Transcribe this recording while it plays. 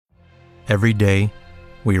Every day,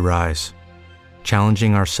 we rise,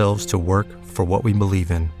 challenging ourselves to work for what we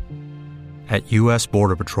believe in. At U.S.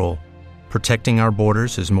 Border Patrol, protecting our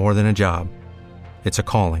borders is more than a job. It's a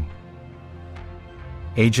calling.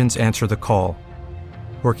 Agents answer the call,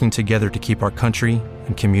 working together to keep our country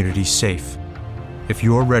and communities safe. If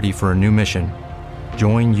you're ready for a new mission,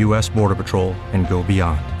 join U.S. Border Patrol and go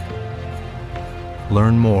beyond.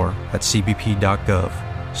 Learn more at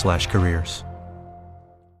cbp.gov/careers.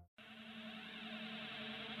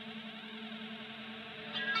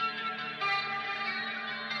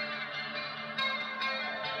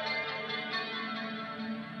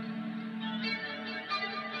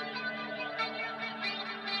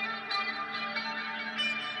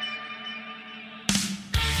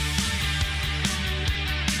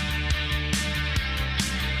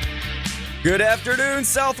 Good afternoon,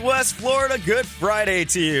 Southwest Florida. Good Friday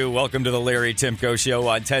to you. Welcome to the Larry Timko Show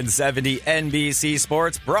on 1070 NBC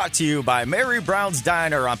Sports, brought to you by Mary Brown's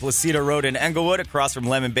Diner on Placido Road in Englewood, across from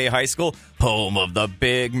Lemon Bay High School, home of the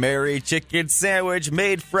Big Mary Chicken Sandwich,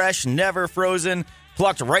 made fresh, never frozen,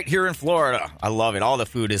 plucked right here in Florida. I love it. All the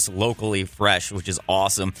food is locally fresh, which is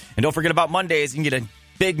awesome. And don't forget about Mondays. You can get a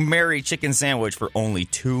Big Mary Chicken Sandwich for only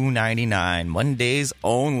 $2.99. Mondays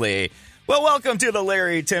only. Well, welcome to the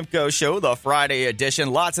Larry Timko Show, the Friday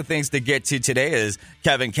edition. Lots of things to get to today as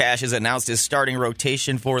Kevin Cash has announced his starting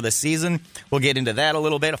rotation for the season. We'll get into that a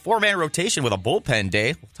little bit. A four-man rotation with a bullpen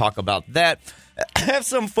day. We'll talk about that. I have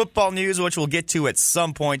some football news, which we'll get to at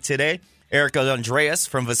some point today. Erica Andreas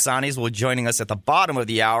from Vasani's will be joining us at the bottom of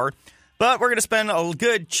the hour. But we're going to spend a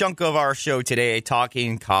good chunk of our show today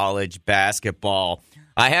talking college basketball.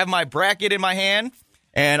 I have my bracket in my hand,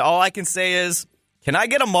 and all I can say is, can I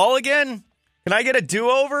get a mulligan? Can I get a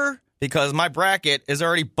do-over? Because my bracket is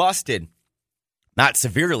already busted. Not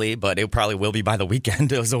severely, but it probably will be by the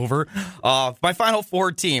weekend is over. My Final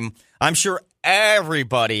Four team, I'm sure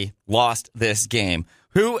everybody lost this game.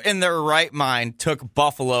 Who in their right mind took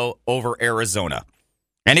Buffalo over Arizona?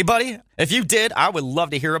 Anybody? If you did, I would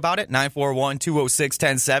love to hear about it.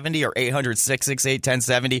 941-206-1070 or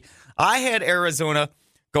 800-668-1070. I had Arizona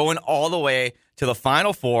going all the way to the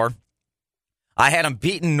Final Four. I had them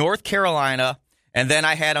beating North Carolina, and then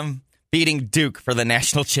I had them beating Duke for the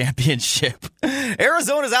national championship.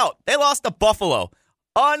 Arizona's out. They lost to Buffalo.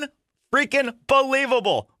 Unfreaking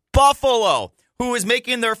believable. Buffalo, who is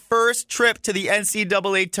making their first trip to the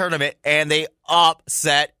NCAA tournament, and they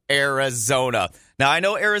upset Arizona. Now, I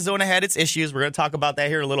know Arizona had its issues. We're going to talk about that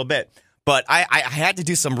here in a little bit, but I had to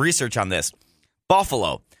do some research on this.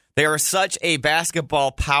 Buffalo. They are such a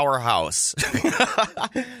basketball powerhouse.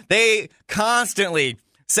 They constantly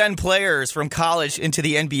send players from college into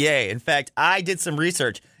the NBA. In fact, I did some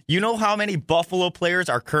research. You know how many Buffalo players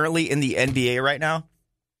are currently in the NBA right now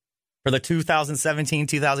for the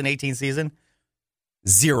 2017-2018 season?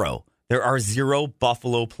 0. There are 0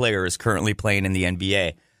 Buffalo players currently playing in the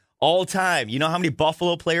NBA. All time, you know how many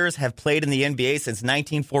Buffalo players have played in the NBA since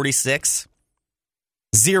 1946?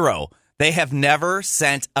 0. They have never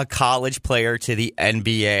sent a college player to the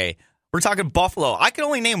NBA. We're talking Buffalo. I can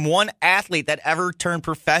only name one athlete that ever turned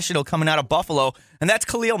professional coming out of Buffalo, and that's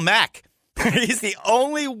Khalil Mack. He's the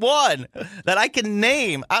only one that I can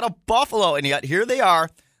name out of Buffalo, and yet here they are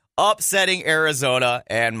upsetting Arizona,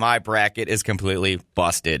 and my bracket is completely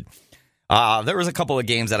busted. There was a couple of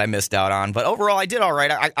games that I missed out on, but overall I did all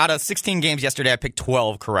right. Out of 16 games yesterday, I picked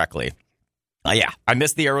 12 correctly. I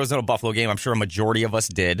missed the Arizona-Buffalo game. I'm sure a majority of us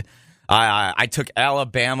did. I took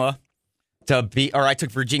Alabama to beat, or I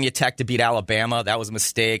took Virginia Tech to beat Alabama. That was a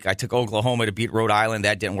mistake. I took Oklahoma to beat Rhode Island.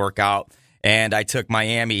 That didn't work out. And I took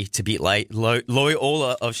Miami to beat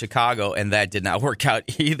Loyola of Chicago, and that did not work out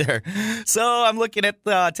either. So I'm looking at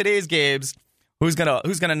today's games. Who's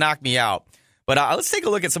gonna knock me out? But let's take a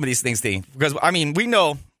look at some of these things, because I mean we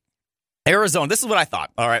know Arizona. This is what I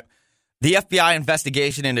thought. All right, the FBI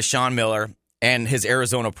investigation into Sean Miller and his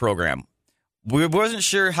Arizona program. We wasn't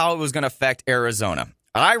sure how it was going to affect Arizona.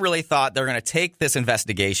 I really thought they're going to take this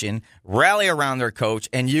investigation, rally around their coach,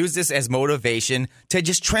 and use this as motivation to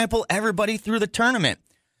just trample everybody through the tournament.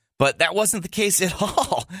 But that wasn't the case at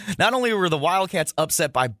all. Not only were the Wildcats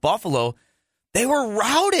upset by Buffalo, they were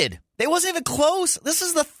routed. They wasn't even close. This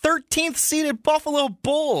is the 13th seeded Buffalo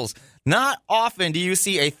Bulls. Not often do you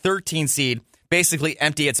see a 13 seed basically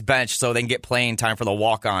empty its bench so they can get playing time for the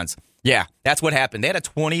walk-ons. Yeah, that's what happened. They had a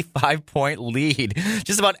 25-point lead.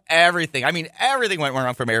 Just about everything. I mean, everything went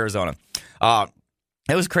wrong from Arizona.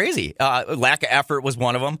 It was crazy. Lack of effort was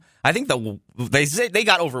one of them. I think they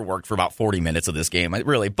got overworked for about 40 minutes of this game.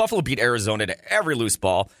 Really, Buffalo beat Arizona to every loose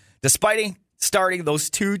ball. Despite starting those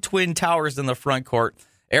two twin towers in the front court,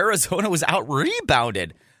 Arizona was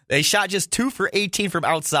out-rebounded. They shot just 2 for 18 from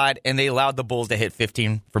outside, and they allowed the Bulls to hit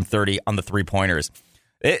 15 from 30 on the three-pointers.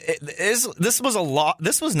 This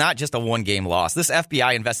was not just a one-game loss. This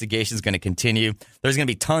FBI investigation is going to continue. There's going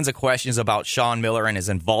to be tons of questions about Sean Miller and his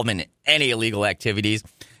involvement in any illegal activities,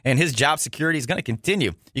 and his job security is going to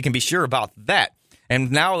continue. You can be sure about that.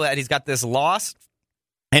 And now that he's got this loss,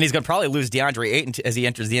 and he's going to probably lose DeAndre Ayton as he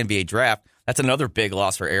enters the NBA draft, that's another big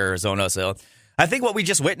loss for Arizona. So I think what we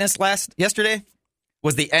just witnessed yesterday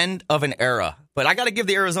was the end of an era. But I got to give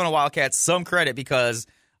the Arizona Wildcats some credit because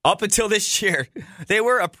up until this year, they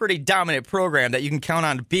were a pretty dominant program that you can count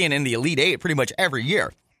on being in the Elite Eight pretty much every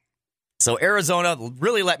year. So Arizona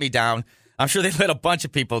really let me down. I'm sure they let a bunch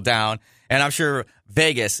of people down, and I'm sure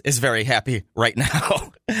Vegas is very happy right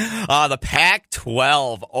now. The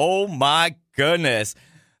Pac-12, oh my goodness.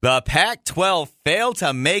 The Pac-12 failed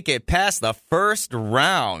to make it past the first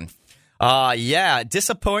round.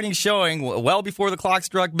 Disappointing showing. Well before the clock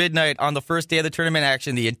struck midnight on the first day of the tournament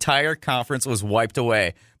action, the entire conference was wiped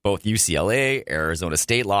away. Both UCLA, Arizona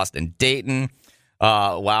State lost in Dayton.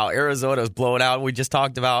 Arizona was blown out. We just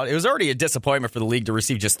talked about. It was already a disappointment for the league to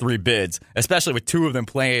receive just 3 bids, especially with 2 of them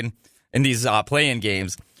playing in these play-in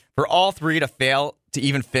games. For all 3 to fail to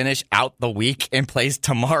even finish out the week and plays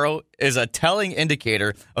tomorrow is a telling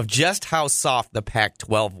indicator of just how soft the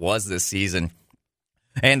Pac-12 was this season.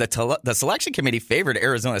 And the selection committee favored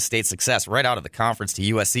Arizona State's success right out of the conference to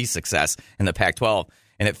USC's success in the Pac-12.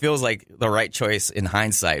 And it feels like the right choice in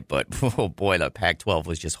hindsight. But, oh boy, the Pac-12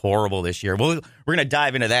 was just horrible this year. We're going to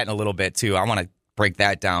dive into that in a little bit, too. I want to break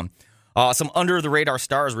that down. Some under-the-radar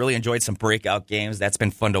stars really enjoyed some breakout games. That's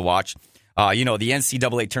been fun to watch. The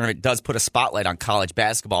NCAA tournament does put a spotlight on college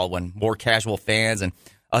basketball when more casual fans and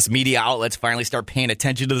us media outlets finally start paying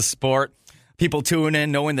attention to the sport. People tune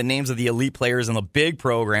in knowing the names of the elite players in the big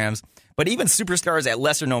programs. But even superstars at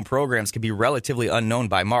lesser-known programs can be relatively unknown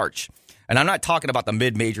by March. And I'm not talking about the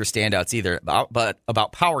mid-major standouts either, but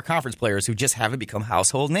about power conference players who just haven't become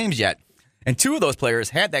household names yet. And 2 of those players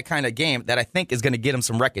had that kind of game that I think is going to get them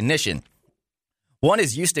some recognition. One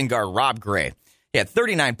is Houston guard Rob Gray. He had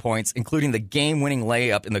 39 points, including the game-winning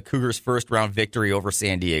layup in the Cougars' first-round victory over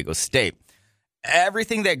San Diego State.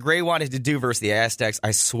 Everything that Gray wanted to do versus the Aztecs,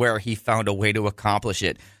 I swear he found a way to accomplish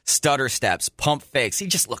it. Stutter steps, pump fakes. He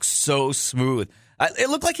just looked so smooth. It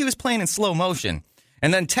looked like he was playing in slow motion.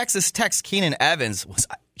 And then Texas Tech's Keenan Evans was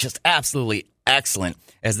just absolutely excellent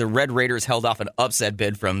as the Red Raiders held off an upset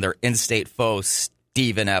bid from their in-state foe,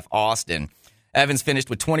 Stephen F. Austin. Evans finished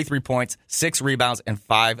with 23 points, 6 rebounds, and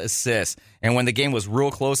 5 assists. And when the game was real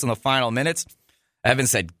close in the final minutes, Evans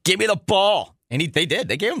said, "Give me the ball." And they did.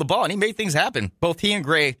 They gave him the ball, and he made things happen. Both he and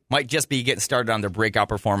Gray might just be getting started on their breakout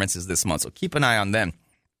performances this month, so keep an eye on them.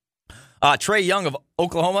 Trae Young of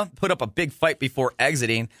Oklahoma put up a big fight before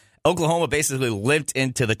exiting. Oklahoma basically limped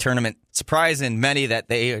into the tournament, surprising many that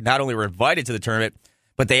they not only were invited to the tournament,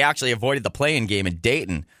 but they actually avoided the play-in game in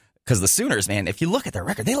Dayton. Because the Sooners, man, if you look at their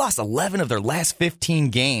record, they lost 11 of their last 15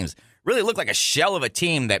 games. Really looked like a shell of a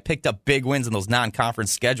team that picked up big wins in those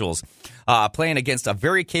non-conference schedules. Playing against a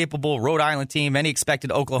very capable Rhode Island team, many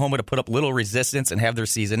expected Oklahoma to put up little resistance and have their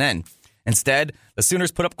season end. Instead, the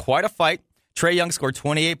Sooners put up quite a fight. Trae Young scored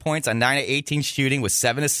 28 points on 9 of 18 shooting with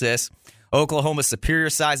 7 assists. Oklahoma's superior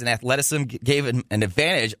size and athleticism gave an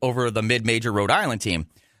advantage over the mid-major Rhode Island team.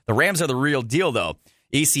 The Rams are the real deal, though.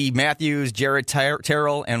 E.C. Matthews, Jared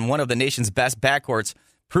Terrell, and one of the nation's best backcourts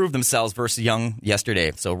proved themselves versus Young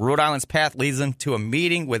yesterday. So Rhode Island's path leads them to a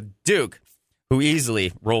meeting with Duke, who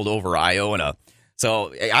easily rolled over Iona.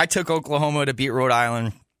 So I took Oklahoma to beat Rhode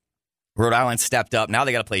Island. Rhode Island stepped up. Now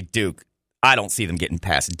they got to play Duke. I don't see them getting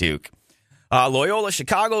past Duke. Loyola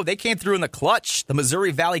Chicago, they came through in the clutch. The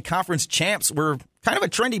Missouri Valley Conference champs were kind of a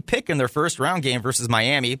trendy pick in their first round game versus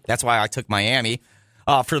Miami. That's why I took Miami.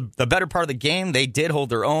 For the better part of the game, they did hold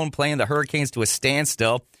their own, playing the Hurricanes to a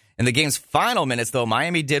standstill. In the game's final minutes, though,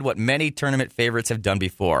 Miami did what many tournament favorites have done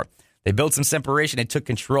before. They built some separation and took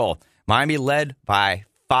control. Miami led by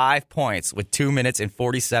 5 points with 2 minutes and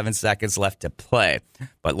 47 seconds left to play.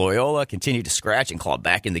 But Loyola continued to scratch and claw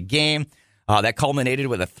back in the game. That culminated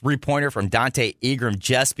with a three-pointer from Dante Egram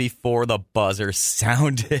just before the buzzer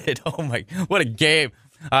sounded. Oh, my, what a game.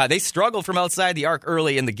 They struggled from outside the arc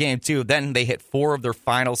early in the game, too. Then they hit 4 of their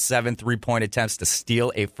final 7 three-point attempts to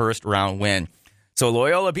steal a first-round win. So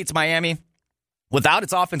Loyola beats Miami without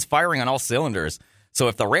its offense firing on all cylinders. So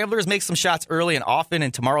if the Ramblers make some shots early and often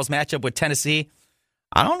in tomorrow's matchup with Tennessee,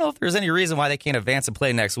 I don't know if there's any reason why they can't advance and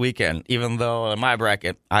play next weekend, even though in my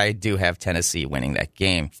bracket, I do have Tennessee winning that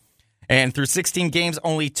game. And through 16 games,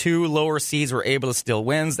 only 2 lower seeds were able to steal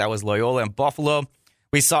wins. That was Loyola and Buffalo.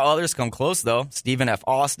 We saw others come close, though. Stephen F.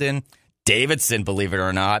 Austin, Davidson, believe it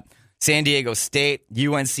or not. San Diego State,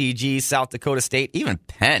 UNCG, South Dakota State, even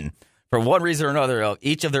Penn. For one reason or another,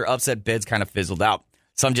 each of their upset bids kind of fizzled out.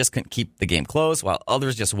 Some just couldn't keep the game close, while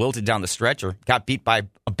others just wilted down the stretch or got beat by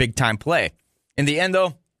a big-time play. In the end,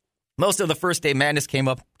 though, most of the first day madness came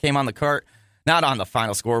on the cart, not on the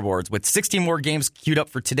final scoreboards. With 16 more games queued up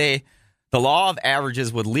for today, the law of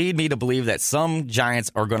averages would lead me to believe that some Giants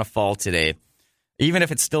are going to fall today. Even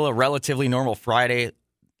if it's still a relatively normal Friday,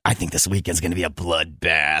 I think this weekend's going to be a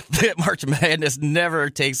bloodbath. March Madness never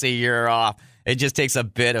takes a year off. It just takes a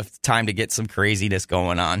bit of time to get some craziness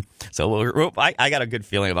going on. So I got a good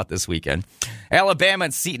feeling about this weekend. Alabama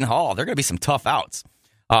and Seton Hall, they're going to be some tough outs.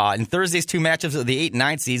 In Thursday's two matchups of the 8 and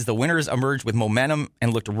 9 seeds, the winners emerged with momentum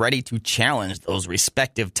and looked ready to challenge those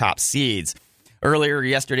respective top seeds. Earlier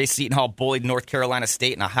yesterday, Seton Hall bullied North Carolina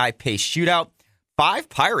State in a high-paced shootout. 5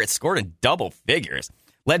 Pirates scored in double figures,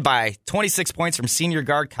 led by 26 points from senior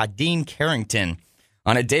guard Kadeen Carrington.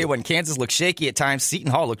 On a day when Kansas looked shaky at times,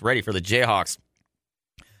 Seton Hall looked ready for the Jayhawks.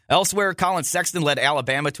 Elsewhere, Colin Sexton led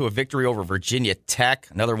Alabama to a victory over Virginia Tech,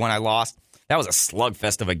 another one I lost. That was a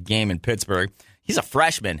slugfest of a game in Pittsburgh. He's a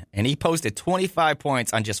freshman, and he posted 25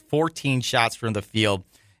 points on just 14 shots from the field.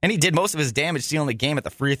 And he did most of his damage stealing the game at the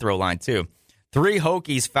free throw line, too. 3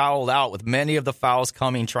 Hokies fouled out, with many of the fouls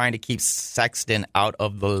coming trying to keep Sexton out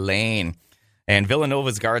of the lane. And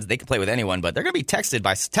Villanova's guards, they can play with anyone, but they're going to be tested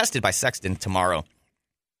by Sexton tomorrow.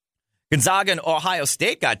 Gonzaga and Ohio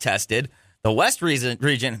State got tested. The West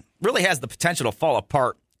region really has the potential to fall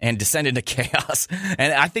apart and descend into chaos.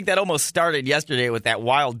 And I think that almost started yesterday with that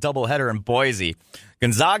wild doubleheader in Boise.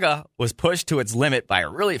 Gonzaga was pushed to its limit by a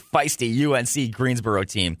really feisty UNC Greensboro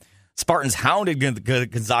team. Spartans hounded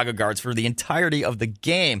Gonzaga guards for the entirety of the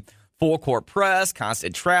game. Full court press,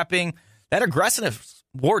 constant trapping. That aggressiveness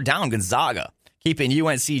wore down Gonzaga, keeping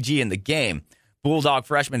UNCG in the game. Bulldog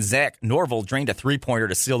freshman Zach Norville drained a three-pointer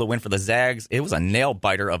to seal the win for the Zags. It was a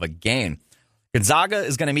nail-biter of a game. Gonzaga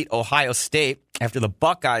is going to meet Ohio State after the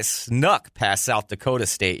Buckeyes snuck past South Dakota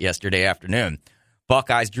State yesterday afternoon.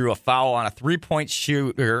 Buckeyes drew a foul on a three-point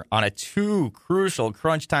shooter on 2 crucial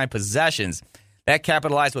crunch-time possessions. That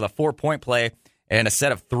capitalized with a 4-point play and a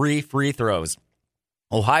set of 3 free throws.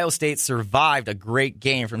 Ohio State survived a great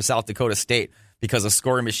game from South Dakota State because of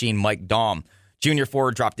scoring machine Mike Daum. Junior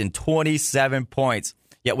forward dropped in 27 points,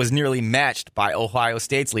 yet was nearly matched by Ohio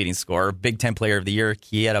State's leading scorer, Big Ten Player of the Year,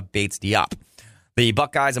 Keita Bates-Diop. The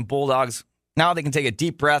Buckeyes and Bulldogs, now they can take a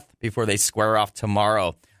deep breath before they square off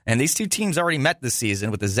tomorrow. And these two teams already met this season,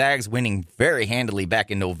 with the Zags winning very handily back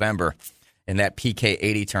in November in that PK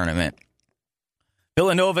 80 tournament.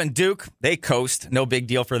 Villanova and Duke, they coast. No big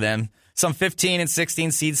deal for them. Some 15 and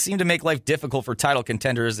 16 seeds seem to make life difficult for title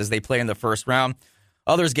contenders as they play in the first round.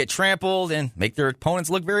 Others get trampled and make their opponents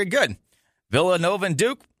look very good. Villanova and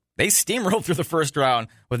Duke, they steamrolled through the first round,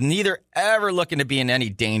 with neither ever looking to be in any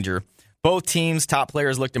danger. Both teams' top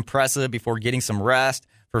players looked impressive before getting some rest.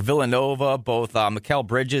 For Villanova, both Mikal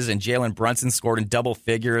Bridges and Jalen Brunson scored in double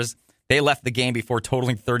figures. They left the game before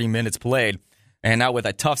totaling 30 minutes played. And now with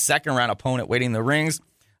a tough second-round opponent waiting in the rings,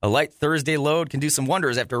 a light Thursday load can do some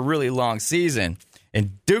wonders after a really long season.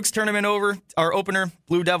 In Duke's tournament opener,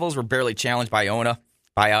 Blue Devils were barely challenged by Iona.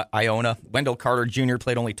 Wendell Carter Jr.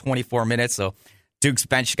 played only 24 minutes, so Duke's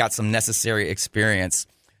bench got some necessary experience.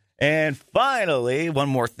 And finally, one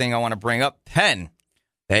more thing I want to bring up. Penn.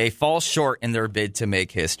 They fall short in their bid to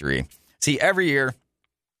make history. See, every year,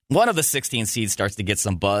 one of the 16 seeds starts to get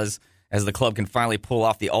some buzz as the club can finally pull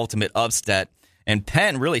off the ultimate upset. And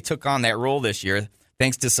Penn really took on that role this year,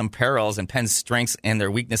 thanks to some parallels in Penn's strengths and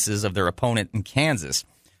their weaknesses of their opponent in Kansas.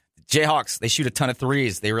 Jayhawks, they shoot a ton of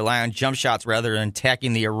threes. They rely on jump shots rather than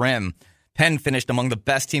attacking the rim. Penn finished among the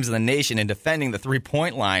best teams in the nation in defending the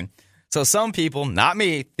three-point line. So some people, not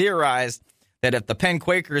me, theorized that if the Penn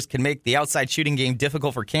Quakers can make the outside shooting game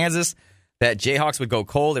difficult for Kansas, that Jayhawks would go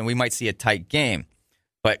cold and we might see a tight game.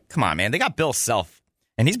 But come on, man, they got Bill Self,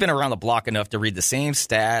 and he's been around the block enough to read the same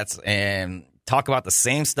stats and talk about the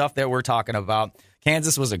same stuff that we're talking about.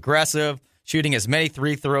 Kansas was aggressive, shooting as many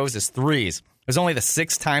free throws as threes. It was only the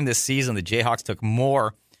 6th time this season the Jayhawks took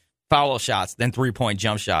more foul shots than three-point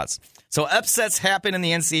jump shots. So upsets happen in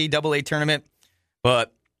the NCAA tournament,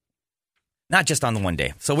 but not just on the one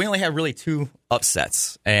day. So we only have really 2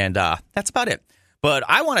 upsets, and that's about it. But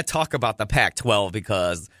I want to talk about the Pac-12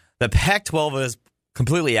 because the Pac-12 is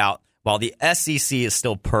completely out while the SEC is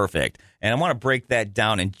still perfect. And I want to break that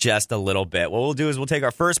down in just a little bit. What we'll do is we'll take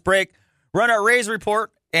our first break, run our Rays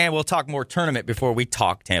report, and we'll talk more tournament before we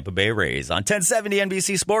talk Tampa Bay Rays. On 1070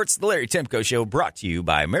 NBC Sports, the Larry Timko Show, brought to you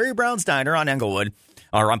by Mary Brown's Diner on Englewood,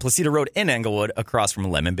 or on Placido Road in Englewood, across from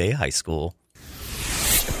Lemon Bay High School.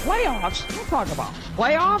 Playoffs? Don't talk about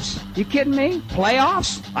playoffs. You kidding me?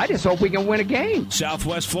 Playoffs? I just hope we can win a game.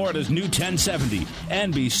 Southwest Florida's new 1070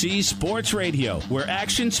 NBC Sports Radio, where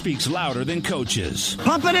action speaks louder than coaches.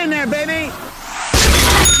 Pump it in there, baby.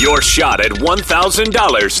 Your shot at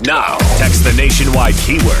 $1,000 now. Text the nationwide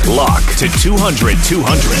keyword LOCK to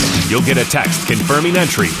 200-200. You'll get a text confirming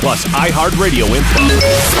entry plus iHeartRadio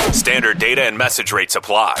info. Standard data and message rates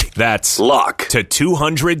apply. That's LOCK to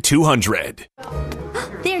 200-200.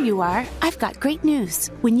 There you are. I've got great news.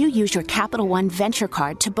 When you use your Capital One Venture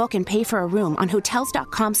Card to book and pay for a room on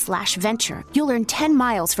Hotels.com/venture, you'll earn 10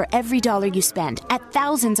 miles for every dollar you spend at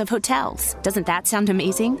thousands of hotels. Doesn't that sound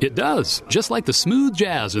amazing? It does. Just like the smooth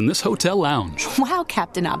jazz in this hotel lounge. Wow,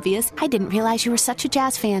 Captain Obvious. I didn't realize you were such a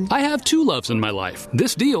jazz fan. I have two loves in my life.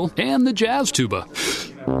 This deal and the jazz tuba.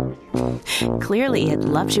 Clearly, it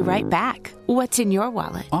loves you right back. What's in your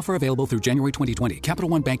wallet? Offer available through January 2020. Capital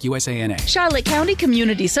One Bank USA N.A. Charlotte County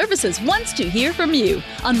Community Services wants to hear from you.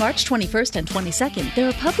 On March 21st and 22nd, there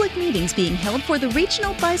are public meetings being held for the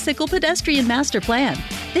Regional Bicycle Pedestrian Master Plan.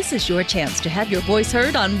 This is your chance to have your voice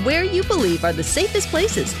heard on where you believe are the safest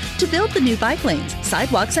places to build the new bike lanes,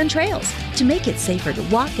 sidewalks, and trails to make it safer to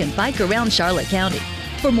walk and bike around Charlotte County.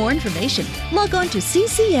 For more information, log on to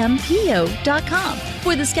ccmpo.com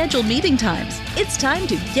for the scheduled meeting times. It's time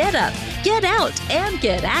to get up, get out, and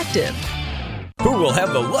get active. Who will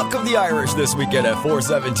have the luck of the Irish this weekend at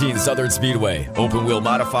 417 Southern Speedway? Open wheel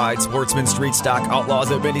modified, Sportsman Street Stock,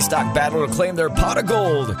 Outlaws at Mini Stock battle to claim their pot of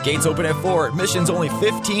gold. Gates open at 4, admissions only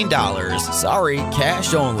 $15. Sorry,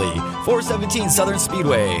 cash only. 417 Southern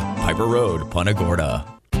Speedway, Piper Road, Punta Gorda.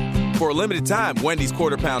 For a limited time, Wendy's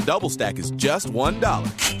Quarter Pound Double Stack is just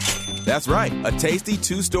 $1. That's right, a tasty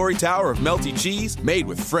 2-story tower of melty cheese made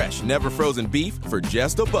with fresh, never frozen beef for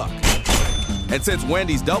just $1. And since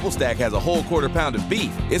Wendy's Double Stack has a whole quarter pound of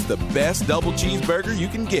beef, it's the best double cheeseburger you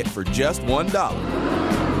can get for just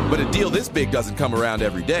 $1. But a deal this big doesn't come around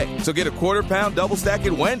every day. So get a Quarter Pound Double Stack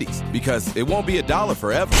at Wendy's, because it won't be $1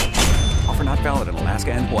 forever. Offer not valid in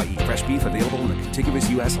Alaska and Hawaii. Fresh beef available in the contiguous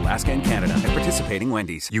U.S., Alaska, and Canada at participating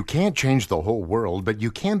Wendy's. You can't change the whole world, but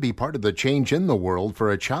you can be part of the change in the world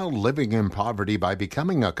for a child living in poverty by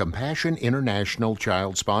becoming a Compassion International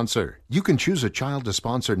child sponsor. You can choose a child to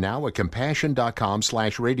sponsor now at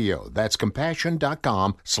compassion.com/radio. That's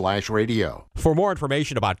compassion.com/radio. For more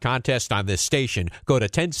information about contests on this station, go to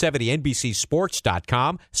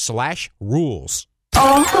 1070nbcsports.com/rules.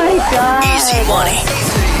 Oh my God. Easy money.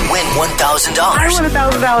 Win $1,000. I won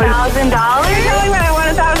 $1,000. $1,000? I won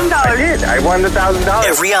 $1,000. I did. I won $1,000.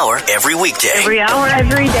 Every hour, every weekday. Every hour,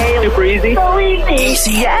 every day. Super easy. So easy.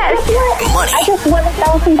 Easy. Yes. Money. I just won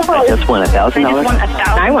 $1,000. I just won $1,000. I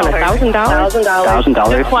won $1,000.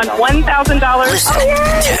 $1,000. Just won $1,000. Listen.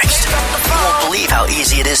 Text. You won't believe how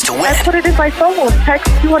easy it is to win. I put it in my phone.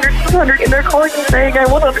 Text 200, and they're calling me saying I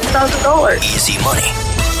won $100,000. Easy money.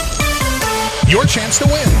 Your chance to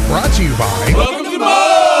win. Brought to you by Welcome to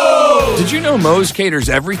Moe's! Did you know Moe's caters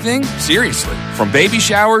everything? Seriously. From baby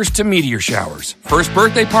showers to meteor showers. First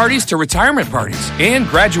birthday parties to retirement parties. And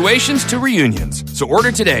graduations to reunions. So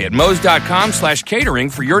order today at Moe's.com/catering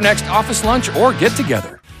for your next office lunch or get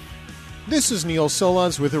together. This is Neil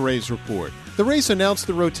Solondz with the Rays Report. The Rays announced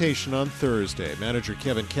the rotation on Thursday. Manager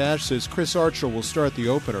Kevin Cash says Chris Archer will start the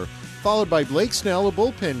opener, followed by Blake Snell, a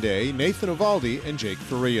bullpen day, Nathan Eovaldi, and Jake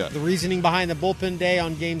Faria. The reasoning behind the bullpen day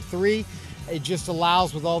on Game 3, it just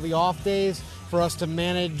allows, with all the off days, for us to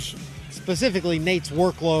manage specifically Nate's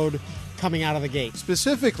workload coming out of the gate.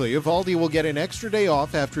 Specifically, Eovaldi will get an extra day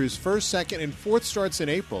off after his first, second, and fourth starts in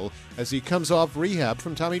April as he comes off rehab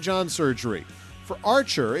from Tommy John surgery. For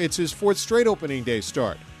Archer, it's his fourth straight opening day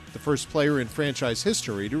start, the first player in franchise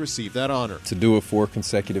history to receive that honor. To do it 4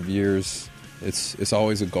 consecutive years, it's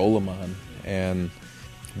always a goal of mine, and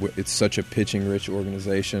it's such a pitching-rich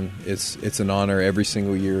organization. It's an honor every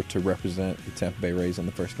single year to represent the Tampa Bay Rays on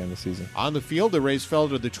the first game of the season. On the field, the Rays fell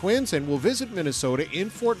to the Twins and will visit Minnesota in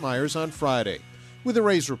Fort Myers on Friday. With the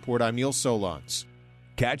Rays Report, I'm Neil Solondz.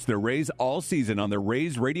 Catch the Rays all season on the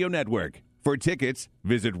Rays Radio Network. For tickets,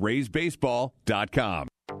 visit RaysBaseball.com.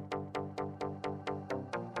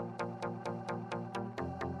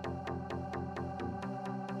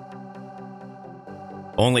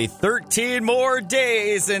 Only 13 more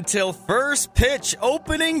days until first pitch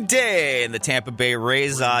opening day. And the Tampa Bay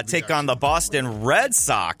Rays take on the Boston Red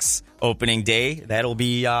Sox opening day. That'll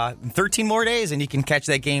be 13 more days, and you can catch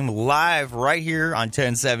that game live right here on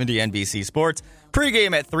 1070 NBC Sports.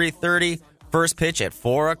 Pre-game at 3:30. First pitch at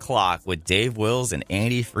 4 o'clock with Dave Wills and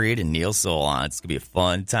Andy Freed and Neil Solon. It's going to be a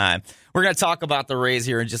fun time. We're going to talk about the Rays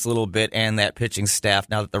here in just a little bit and that pitching staff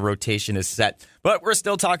now that the rotation is set. But we're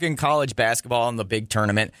still talking college basketball and the big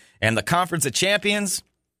tournament. And the Conference of Champions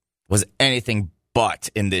was anything but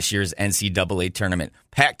in this year's NCAA tournament.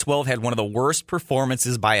 Pac-12 had one of the worst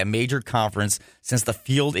performances by a major conference since the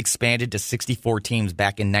field expanded to 64 teams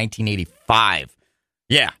back in 1985.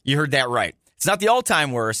 Yeah, you heard that right. It's not the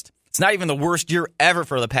all-time worst. It's not even the worst year ever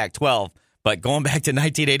for the Pac-12, but going back to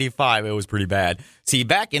 1985, it was pretty bad. See,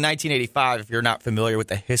 back in 1985, if you're not familiar with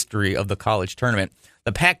the history of the college tournament,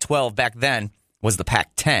 the Pac-12 back then was the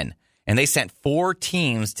Pac-10, and they sent 4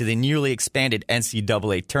 teams to the newly expanded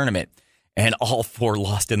NCAA tournament, and all 4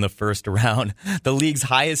 lost in the first round. The league's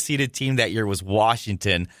highest-seeded team that year was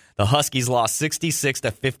Washington. The Huskies lost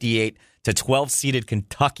 66-58 to 12-seeded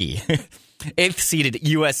Kentucky. 8th-seeded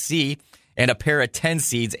USC and a pair of 10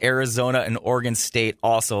 seeds, Arizona and Oregon State,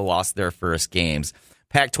 also lost their first games.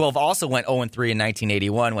 Pac-12 also went 0-3 in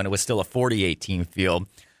 1981 when it was still a 48-team field.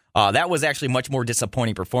 That was actually a much more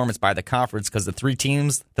disappointing performance by the conference because the 3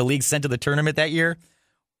 teams the league sent to the tournament that year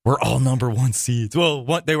were all number 1 seeds.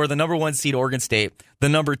 Well, they were the number 1 seed Oregon State, the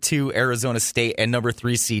number 2 Arizona State, and number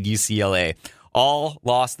 3 seed UCLA. All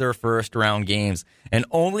lost their first round games, and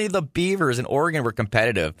only the Beavers in Oregon were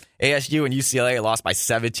competitive. ASU and UCLA lost by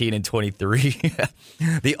 17 and 23.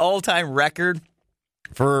 The all-time record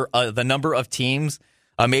for the number of teams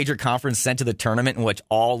a major conference sent to the tournament in which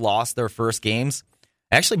all lost their first games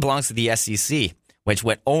actually belongs to the SEC, which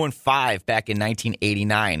went 0-5 back in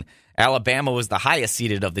 1989. Alabama was the highest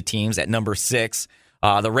seeded of the teams at number 6.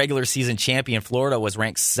 The regular season champion Florida was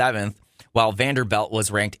ranked 7th. While Vanderbilt was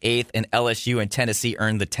ranked 8th, and LSU and Tennessee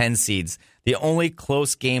earned the 10 seeds. The only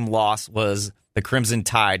close game loss was the Crimson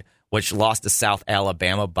Tide, which lost to South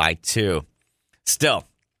Alabama by 2. Still,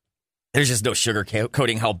 there's just no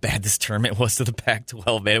sugarcoating how bad this tournament was to the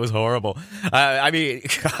Pac-12, man. It was horrible.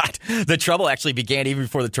 God, the trouble actually began even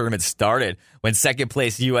before the tournament started, when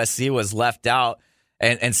second-place USC was left out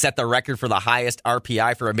and set the record for the highest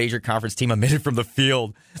RPI for a major conference team omitted from the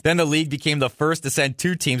field. Then the league became the first to send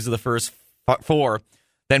 2 teams to the first 4.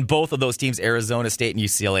 Then both of those teams, Arizona State and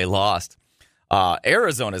UCLA, lost.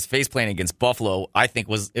 Arizona's faceplanting against Buffalo, I think,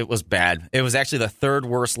 was bad. It was actually the 3rd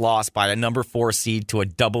worst loss by a number 4 seed to a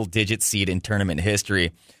double-digit seed in tournament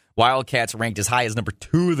history. Wildcats ranked as high as number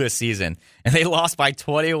 2 this season, and they lost by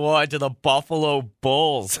 21 to the Buffalo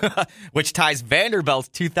Bulls, which ties Vanderbilt's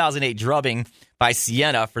 2008 drubbing by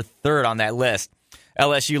Siena for 3rd on that list.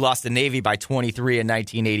 LSU lost to Navy by 23 in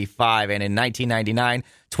 1985, and in 1999,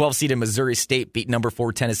 12-seeded Missouri State beat number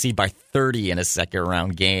 4 Tennessee by 30 in a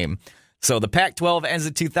second-round game. So the Pac-12 ends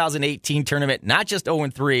the 2018 tournament not just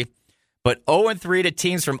 0-3, but 0-3 to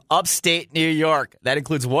teams from upstate New York. That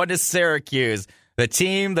includes 1 to Syracuse, the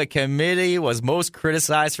team the committee was most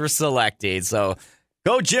criticized for selecting. So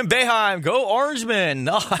go Jim Boeheim, go Orangemen.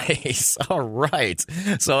 Nice. All right.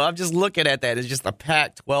 So I'm just looking at that. It's just the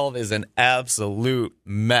Pac-12 is an absolute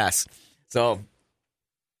mess. So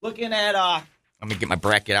looking at, let me get my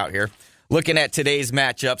bracket out here. Looking at today's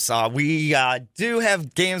matchups, we do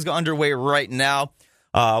have games underway right now.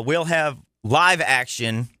 We'll have live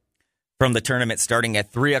action from the tournament starting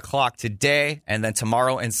at 3 o'clock today, and then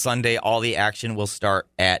tomorrow and Sunday, all the action will start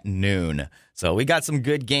at noon. So we got some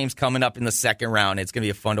good games coming up in the second round. It's going to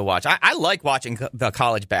be fun to watch. I like watching the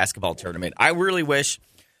college basketball tournament. I really wish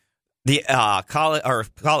the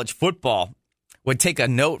college football would take a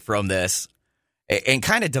note from this and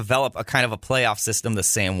kind of develop a kind of a playoff system the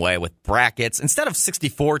same way with brackets instead of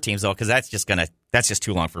 64 teams, though, because that's just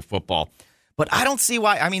too long for football. But I don't see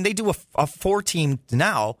why. I mean, they do a 4-team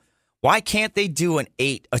now. Why can't they do an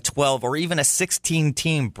 8, a 12, or even a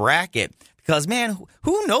 16-team bracket? Because, man,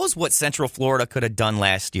 who knows what Central Florida could have done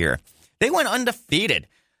last year? They went undefeated.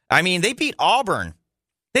 I mean, they beat Auburn.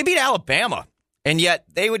 They beat Alabama. And yet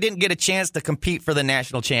they didn't get a chance to compete for the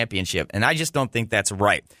national championship. And I just don't think that's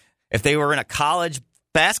right. If they were in a college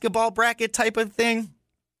basketball bracket type of thing,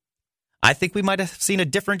 I think we might have seen a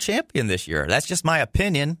different champion this year. That's just my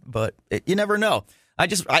opinion, but you never know. I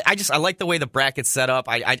like the way the bracket's set up.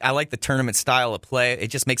 I like the tournament style of play. It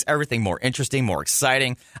just makes everything more interesting, more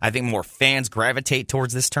exciting. I think more fans gravitate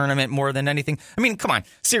towards this tournament more than anything. I mean, come on,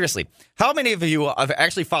 seriously. How many of you have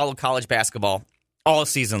actually followed college basketball all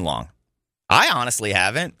season long? I honestly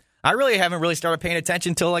haven't. I really haven't started paying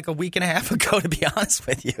attention until like a week and a half ago, to be honest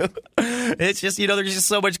with you. It's just, there's just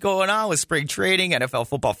so much going on with spring training, NFL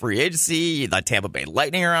football free agency, the Tampa Bay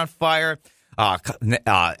Lightning are on fire,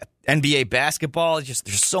 NBA basketball.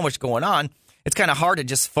 There's so much going on. It's kind of hard to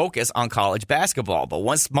just focus on college basketball. But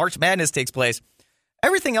once March Madness takes place,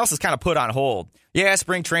 everything else is kind of put on hold. Yeah,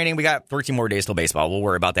 spring training, we got 13 more days till baseball. We'll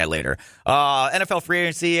worry about that later. NFL free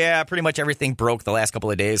agency, yeah, pretty much everything broke the last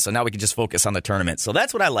couple of days, so now we can just focus on the tournament. So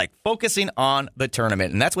that's what I like, focusing on the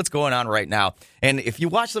tournament, and that's what's going on right now. And if you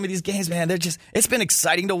watch some of these games, man, it's been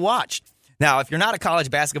exciting to watch. Now, if you're not a college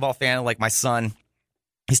basketball fan like my son,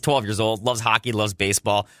 he's 12 years old, loves hockey, loves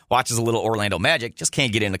baseball, watches a little Orlando Magic, just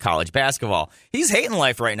can't get into college basketball. He's hating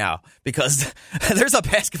life right now because there's a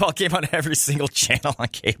basketball game on every single channel on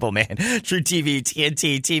cable, man. True TV,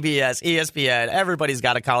 TNT, TBS, ESPN, everybody's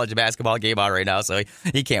got a college basketball game on right now, so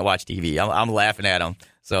he can't watch TV. I'm laughing at him.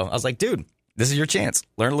 So I was like, dude, this is your chance.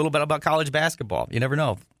 Learn a little bit about college basketball. You never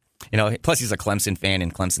know. Plus he's a Clemson fan,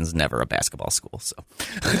 and Clemson's never a basketball school. So,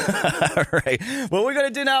 all right. What we're going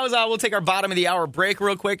to do now is we'll take our bottom of the hour break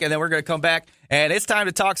real quick, and then we're going to come back, and it's time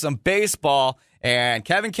to talk some baseball. And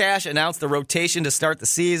Kevin Cash announced the rotation to start the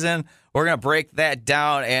season. We're going to break that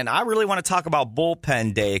down, and I really want to talk about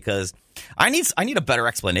bullpen day because I need a better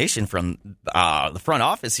explanation from the front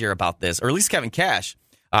office here about this, or at least Kevin Cash.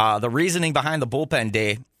 The reasoning behind the bullpen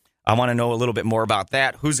day. I want to know a little bit more about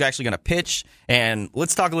that, who's actually going to pitch, and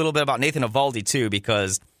let's talk a little bit about Nathan Eovaldi, too,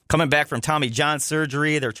 because coming back from Tommy John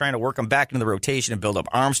surgery, they're trying to work him back into the rotation and build up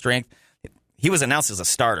arm strength. He was announced as a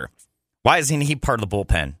starter. Why isn't he part of the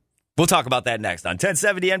bullpen? We'll talk about that next on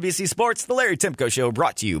 1070 NBC Sports, The Larry Timko Show,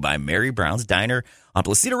 brought to you by Mary Brown's Diner on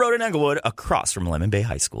Placido Road in Englewood, across from Lemon Bay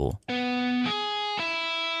High School.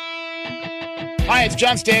 Hi, it's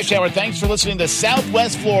John Stashower. Thanks for listening to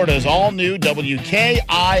Southwest Florida's all-new WKII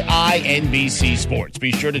NBC Sports.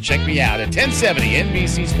 Be sure to check me out at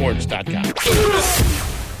 1070NBCSports.com.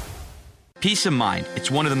 Peace of mind.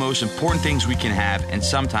 It's one of the most important things we can have, and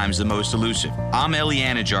sometimes the most elusive. I'm Eli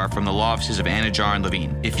Anajar from the law offices of Anajar and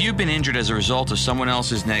Levine. If you've been injured as a result of someone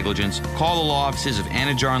else's negligence, call the law offices of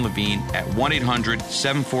Anajar and Levine at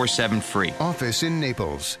 1-800-747-FREE. Office in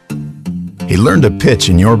Naples. He learned to pitch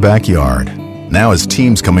in your backyard. Now his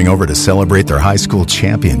team's coming over to celebrate their high school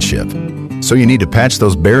championship. So you need to patch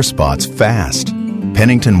those bare spots fast.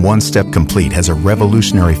 Pennington One Step Complete has a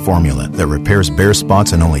revolutionary formula that repairs bare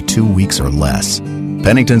spots in only 2 weeks or less.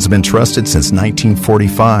 Pennington's been trusted since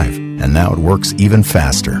 1945, and now it works even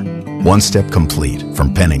faster. One Step Complete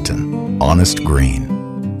from Pennington. Honest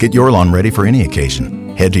green. Get your lawn ready for any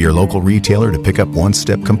occasion. Head to your local retailer to pick up One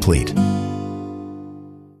Step Complete.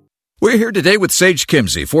 We're here today with Sage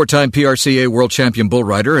Kimzey, four-time PRCA world champion bull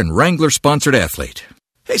rider and Wrangler-sponsored athlete.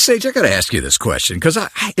 Hey, Sage, I got to ask you this question because I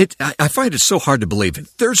find it so hard to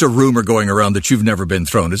believe. There's a rumor going around that you've never been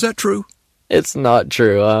thrown. Is that true? It's not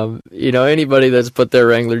true. Anybody that's put their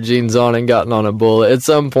Wrangler jeans on and gotten on a bull, at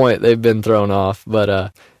some point they've been thrown off.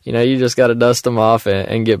 But, you just got to dust them off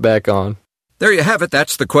and get back on. There you have it.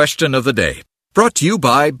 That's the question of the day. Brought to you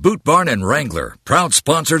by Boot Barn and Wrangler, proud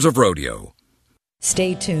sponsors of rodeo.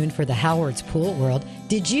 Stay tuned for the Howard's Pool World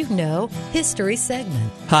Did You Know History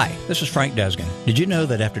segment. Hi, this is Frank Desgan. Did you know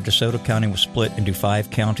that after DeSoto County was split into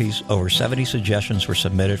 5 counties, over 70 suggestions were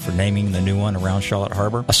submitted for naming the new one around Charlotte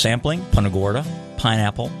Harbor? A sampling: Punta Gorda,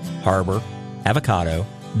 Pineapple, Harbor, Avocado,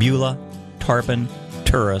 Beulah, Tarpon,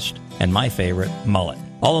 Tourist, and my favorite, Mullet.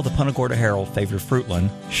 All of the Punta Gorda Herald favored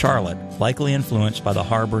Fruitland. Charlotte, likely influenced by the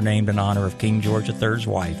harbor named in honor of King George III's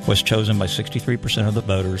wife, was chosen by 63% of the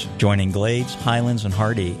voters, joining Glades, Highlands, and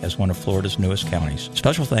Hardee as one of Florida's newest counties.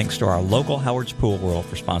 Special thanks to our local Howard's Pool World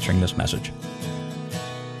for sponsoring this message.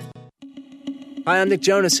 Hi, I'm Nick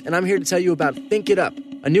Jonas, and I'm here to tell you about Think It Up,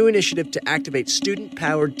 a new initiative to activate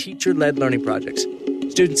student-powered, teacher-led learning projects.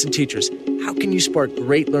 Students and teachers, how can you spark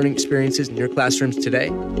great learning experiences in your classrooms today?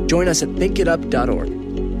 Join us at thinkitup.org.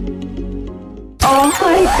 Oh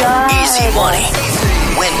my God. Easy money.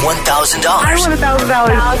 Win $1,000. I won $1,000.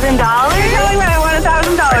 $1,000? You're telling me I won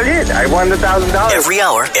 $1,000? I did. I won $1,000. Every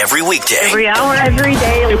hour, every weekday. Every hour, every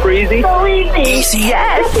day. Super easy. So easy. Easy.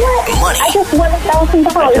 Yes. Money. I just won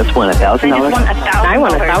 $1,000. I just won $1,000. I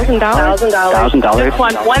won $1,000. $1,000. I just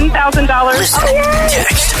won $1,000. Listen,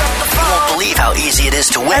 text. You won't believe how easy it is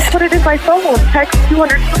to win. I put it in my phone. Text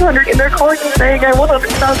 200, and they're calling me saying I won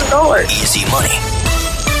 $100,000. Easy money.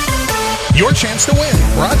 Your chance to win.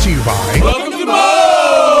 Brought to you by... Welcome to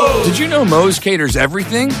Moe's! Did you know Moe's caters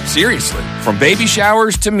everything? Seriously. From baby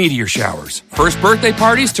showers to meteor showers. First birthday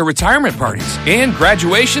parties to retirement parties. And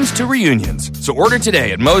graduations to reunions. So order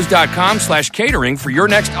today at Moe's.com/catering for your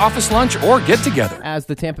next office lunch or get-together. As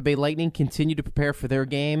the Tampa Bay Lightning continue to prepare for their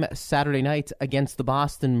game Saturday night against the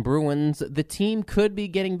Boston Bruins, the team could be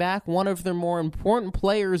getting back one of their more important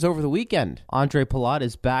players over the weekend. Andre Palat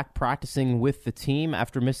is back practicing with the team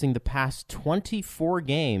after missing the past 24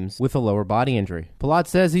 games with a lower body body injury. Palat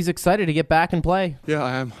says he's excited to get back and play. Yeah,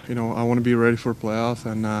 I am. I want to be ready for playoff,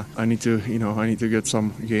 and I need to get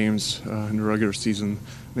some games in the regular season.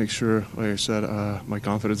 Make sure, like I said, my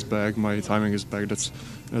confidence back, my timing is back. That's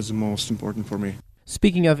the most important for me.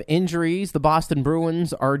 Speaking of injuries, the Boston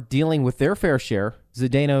Bruins are dealing with their fair share.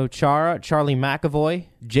 Zdeno Chara, Charlie McAvoy,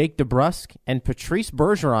 Jake DeBrusk, and Patrice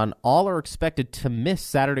Bergeron all are expected to miss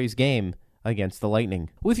Saturday's game against the Lightning.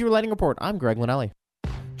 With your Lightning Report, I'm Greg Linnelli.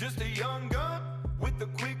 Just a young gun with a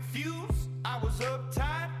quick fuse. I was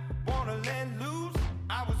uptight, wanna let loose.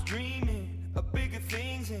 I was dreaming of bigger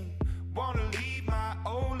things and wanna leave my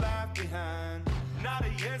old life behind. Not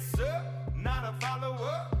a yes sir, not a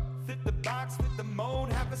follower. Fit the box, fit the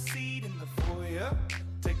mold, have a seat in the foyer.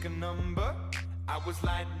 Take a number. I was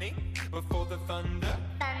lightning before the thunder.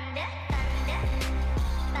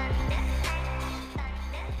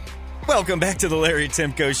 Welcome back to the Larry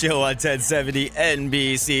Timko Show on 1070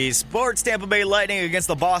 NBC Sports. Tampa Bay Lightning against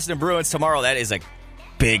the Boston Bruins tomorrow. That is a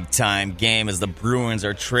big-time game as the Bruins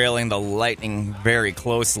are trailing the Lightning very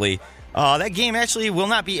closely. That game actually will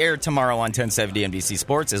not be aired tomorrow on 1070 NBC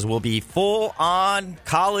Sports, as will be full-on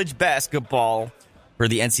college basketball for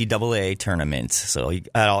the NCAA tournament. So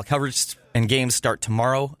all coverage and games start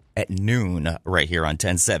tomorrow at noon right here on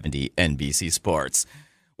 1070 NBC Sports.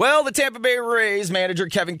 Well, the Tampa Bay Rays manager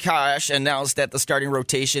Kevin Cash announced that the starting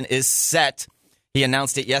rotation is set. He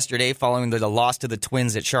announced it yesterday following the loss to the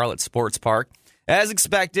Twins at Charlotte Sports Park. As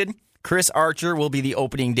expected, Chris Archer will be the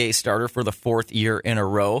opening day starter for the fourth year in a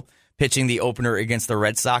row, pitching the opener against the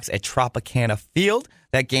Red Sox at Tropicana Field.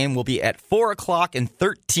 That game will be at 4 o'clock in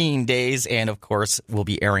 13 days, and of course, will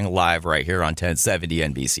be airing live right here on 1070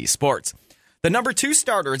 NBC Sports. The number 2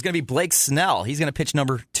 starter is going to be Blake Snell. He's going to pitch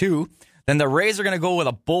number 2. Then the Rays are going to go with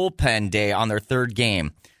a bullpen day on their third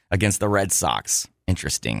game against the Red Sox.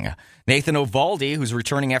 Interesting. Nathan Eovaldi, who's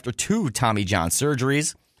returning after 2 Tommy John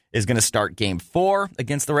surgeries, is going to start Game 4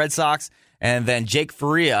 against the Red Sox. And then Jake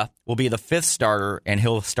Faria will be the 5th starter, and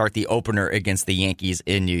he'll start the opener against the Yankees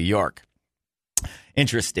in New York.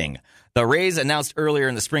 Interesting. The Rays announced earlier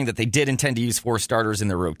in the spring that they did intend to use 4 starters in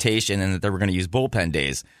the rotation and that they were going to use bullpen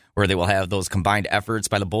days, where they will have those combined efforts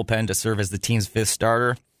by the bullpen to serve as the team's 5th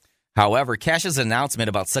starter. However, Cash's announcement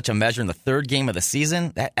about such a measure in the third game of the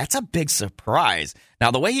season, that's a big surprise.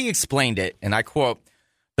 Now, the way he explained it, and I quote,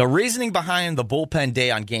 "The reasoning behind the bullpen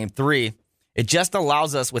day on Game 3, it just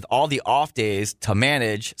allows us with all the off days to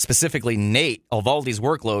manage, specifically Nate Eovaldi's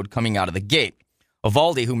workload coming out of the gate.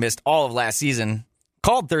 Eovaldi, who missed all of last season,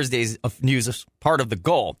 called Thursday's news as part of the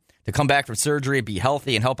goal, to come back from surgery, be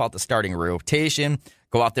healthy, and help out the starting rotation,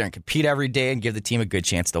 go out there and compete every day and give the team a good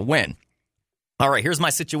chance to win." All right, here's my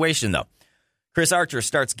situation, though. Chris Archer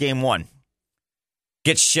starts Game 1.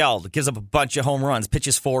 Gets shelled, gives up a bunch of home runs,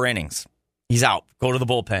 pitches 4 innings. He's out. Go to the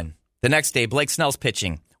bullpen. The next day, Blake Snell's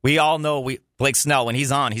pitching. We all know Blake Snell, when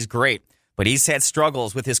he's on, he's great. But he's had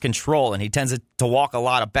struggles with his control, and he tends to walk a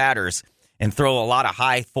lot of batters and throw a lot of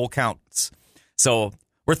high full counts. So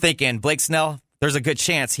we're thinking, Blake Snell, there's a good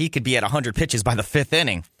chance he could be at 100 pitches by the 5th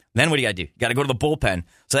inning. Then what do you got to do? You got to go to the bullpen.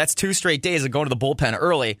 So that's 2 straight days of going to the bullpen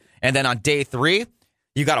early. And then on day 3,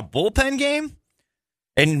 you got a bullpen game?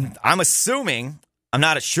 And I'm assuming, I'm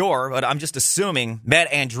not sure, but I'm just assuming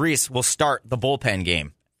Matt Andriese will start the bullpen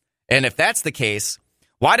game. And if that's the case,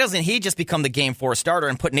 why doesn't he just become the Game 4 starter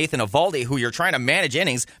and put Nathan Eovaldi, who you're trying to manage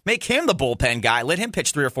innings, make him the bullpen guy, let him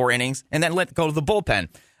pitch 3 or 4 innings, and then let go to the bullpen?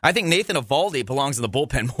 I think Nathan Eovaldi belongs in the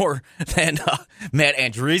bullpen more than Matt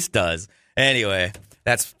Andriese does. Anyway,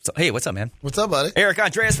 hey, what's up, man? What's up, buddy? Eric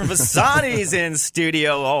Andreas from Vasani's in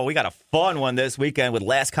studio. Oh, we got a fun one this weekend with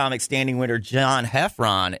Last Comic Standing winner John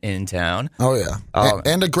Heffron in town. Oh, yeah.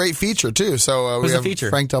 And a great feature, too. So we have feature?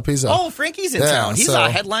 Frank Del Pizzo. Oh, Frankie's in town. He's a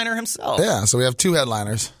headliner himself. Yeah, so we have 2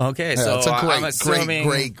 headliners. Okay, yeah, so it's a I'm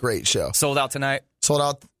assuming great show. Sold out tonight? Sold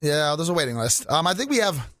out. Yeah, there's a waiting list. I think we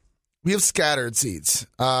have scattered seats.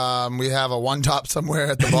 We have a 1 top somewhere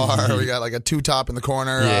at the bar. We got like a 2 top in the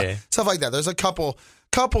corner. Stuff like that. There's a couple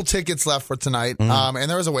tickets left for tonight. And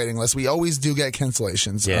there is a waiting list. We always do get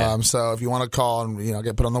cancellations. So if you want to call and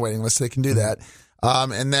get put on the waiting list, they can do that.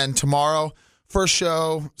 And then tomorrow, first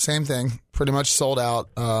show, same thing. Pretty much sold out,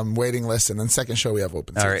 waiting list. And then second show, we have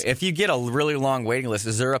open seats. All right. If you get a really long waiting list,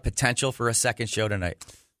 is there a potential for a second show tonight?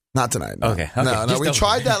 Not tonight. No. Okay. No. We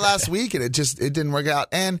tried that last week and it didn't work out.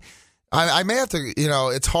 And I may have to,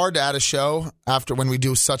 it's hard to add a show after when we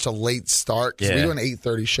do such a late start because we do an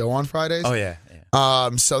 8:30 show on Fridays. Oh, yeah.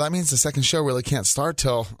 So that means the second show really can't start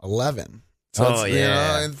till 11. So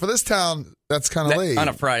and for this town, that's kind of late. On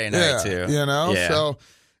a Friday night, too. So,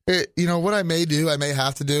 what I may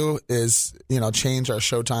have to do is, change our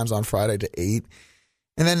show times on Friday to 8.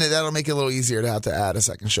 And then that'll make it a little easier to have to add a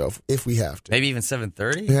second show if we have to. Maybe even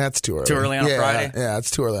 7:30? Yeah, it's too early. Too early on a Friday? Yeah,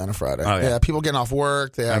 it's too early on a Friday. Oh, yeah, people getting off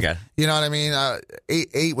work. They have, Okay. You know what I mean?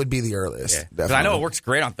 8 would be the earliest. Yeah. 'Cause I know it works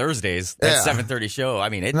great on Thursdays. That 7:30 show. I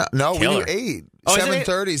mean, No, we killer. do 8. Oh, is it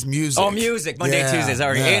 7:30 is music. Oh, music. Monday, Tuesdays.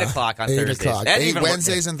 Already 8 o'clock on 8 Thursdays. o'clock. That 8 even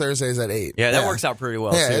Wednesdays and Thursdays at 8. Yeah, that works out pretty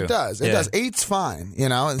well, Yeah, too. it does. It Yeah. does. 8's fine, you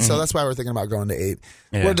know, and so that's why we're thinking about going to 8.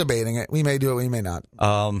 Yeah. We're debating it. We may do it, we may not.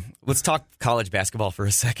 Let's talk college basketball for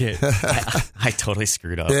a second. I totally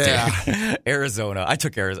screwed up. Yeah. Dude. Arizona. I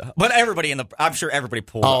took Arizona. But I'm sure everybody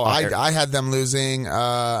pulled Oh, up. I had them losing,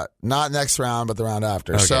 not next round, but the round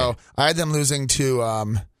after. Okay. So I had them losing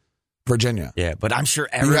to Virginia. Yeah, but I'm sure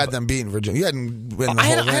You had them beating Virginia. You hadn't win the I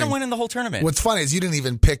whole had them thing. winning the whole tournament. What's funny is you didn't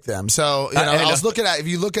even pick them. So, I know. I was looking at, if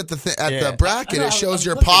you look at the Yeah. bracket, I know, it shows I'm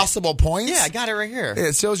your looking. possible points. Yeah, I got it right here.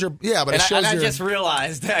 It shows your, but And it shows I your. just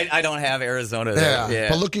realized I don't have Arizona there. Yeah.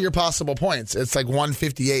 But look at your possible points. It's like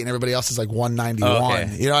 158 and everybody else is like 191.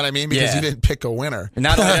 Okay. You know what I mean? Because Yeah. you didn't pick a winner.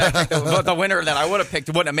 Not only did I pick the winner that I would have picked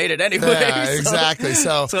wouldn't have made it anyway. Yeah, so- exactly.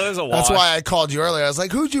 So, it was a wash. that's why I called you earlier. I was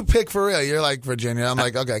like, who'd you pick for real? You're like Virginia. I'm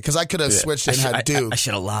like, okay. Because I could have switched and had Duke. I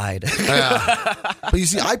should have lied. Yeah. But you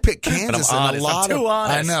see, I picked Kansas, I'm and honest. I'm too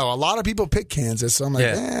honest. I know a lot of people pick Kansas, so I'm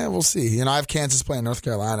like, we'll see. You know, I have Kansas playing North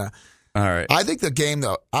Carolina. All right. I think the game,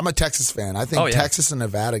 though, I'm a Texas fan. I think Oh, yeah. Texas and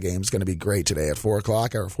Nevada game is going to be great today at 4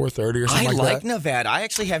 o'clock or 4:30 or something I like like that. Nevada. I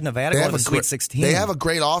actually have Nevada going to the Sweet 16. They have a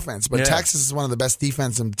great offense, but Yeah. Texas is one of the best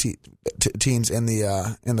defensive teams in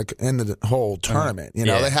the whole tournament. You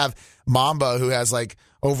know, Yeah. they have Mamba, who has like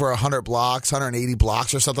over 100 blocks, 180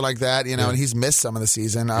 blocks or something like that. You know, and he's missed some of the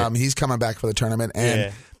season. He's coming back for the tournament,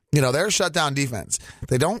 and you know they're a shutdown defense.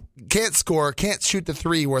 They can't score, can't shoot the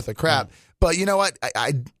three worth of crap. But you know what?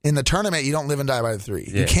 I in the tournament, you don't live and die by the three.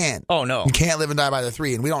 Yeah. You can't. Oh, no. You can't live and die by the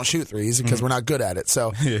three, and we don't shoot threes because we're not good at it.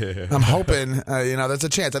 So I'm hoping, there's a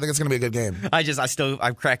chance. I think it's going to be a good game.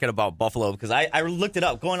 I'm cracking about Buffalo because I looked it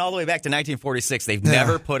up. Going all the way back to 1946, they've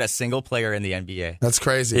never put a single player in the NBA. That's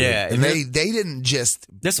crazy. Yeah. And they didn't just.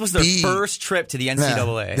 This was their first trip to the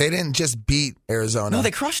NCAA. Yeah, they didn't just beat Arizona. No, they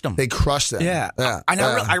crushed them. They crushed them. Yeah.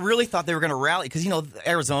 I really thought they were going to rally because,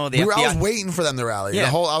 Arizona, the FBI. I was waiting for them to rally. Yeah.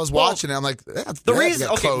 I was watching it. I'm like,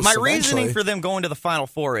 my reasoning for them going to the Final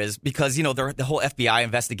Four is because the whole FBI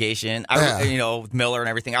investigation, Miller and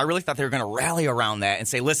everything. I really thought they were going to rally around that and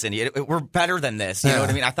say, "Listen, we're better than this." You know what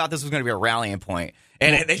I mean? I thought this was going to be a rallying point,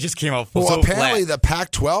 and they just came out. So apparently flat. the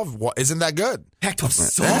Pac-12 isn't that good. Pac-12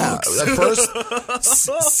 sucks. The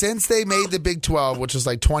first since they made the Big 12, which was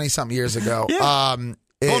like 20-something years ago. Going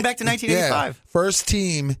back to 1985. First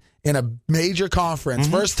team in a major conference.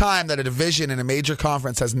 First time that a division in a major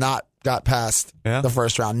conference has not got past the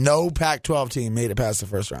first round. No Pac-12 team made it past the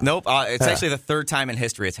first round. Nope. It's actually the third time in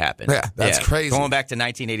history it's happened. Yeah, that's crazy. Going back to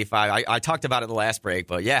 1985. I talked about it the last break,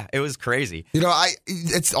 but yeah, it was crazy.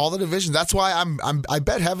 It's all the divisions. That's why I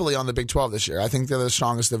bet heavily on the Big 12 this year. I think they're the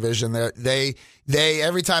strongest division. They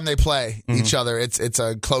every time they play each other, it's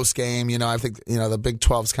a close game. I think the Big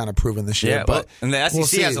 12's kind of proven this year. Yeah, but and the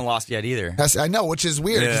SEC hasn't lost yet either. I know, which is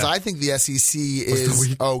weird because I think the SEC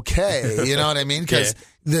is okay. You know what I mean? Because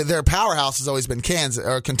their powerhouse has always been Kansas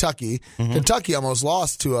or Kentucky. Kentucky almost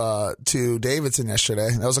lost to Davidson yesterday.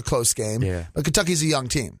 That was a close game. Yeah. But Kentucky's a young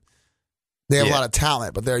team. They have a lot of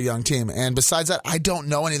talent, but they're a young team. And besides that, I don't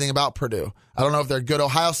know anything about Purdue. I don't know if they're good.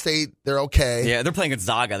 Ohio State, they're okay. Yeah, they're playing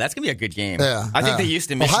Gonzaga. That's going to be a good game. Yeah, I think the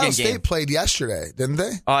Houston-Michigan Ohio State game. played yesterday, didn't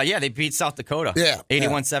they? Yeah, they beat South Dakota. Yeah.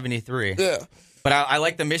 81-73. Yeah. But I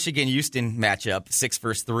like the Michigan-Houston matchup, 6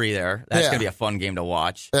 versus 3 there. That's going to be a fun game to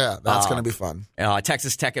watch. Yeah, that's going to be fun.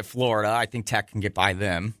 Texas Tech at Florida. I think Tech can get by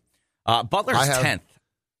them. Butler's 10th.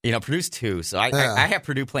 Purdue's 2. So I have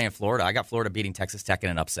Purdue playing Florida. I got Florida beating Texas Tech in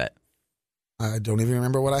an upset. I don't even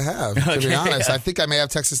remember what I have, to be honest. I think I may have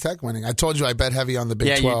Texas Tech winning. I told you I bet heavy on the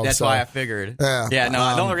Big 12. That's why I figured. Yeah.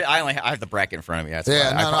 I have the bracket in front of me. That's why.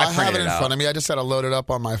 I have it in front of me. I just had to load it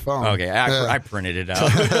up on my phone. Okay, I printed it out.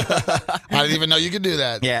 I didn't even know you could do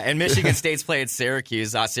that. Yeah, and Michigan State's played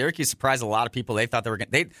Syracuse. Syracuse surprised a lot of people. They thought they were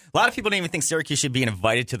going to. A lot of people didn't even think Syracuse should be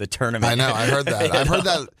invited to the tournament. I know. I heard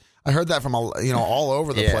that. I heard that from all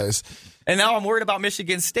over the place. And now I'm worried about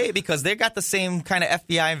Michigan State because they got the same kind of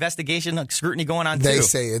FBI investigation scrutiny going on, too. They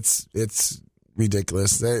say it's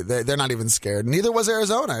ridiculous. They're not even scared. Neither was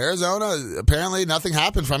Arizona. Arizona, apparently nothing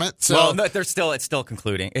happened from it. So well, no, it's still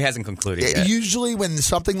concluding. It hasn't concluded yet. Usually when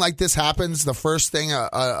something like this happens, the first thing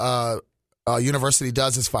a university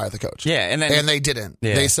does is fire the coach. Yeah, and they didn't.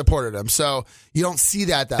 Yeah. They supported him. So you don't see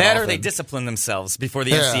that often. Or they discipline themselves before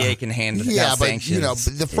the NCAA can hand down sanctions.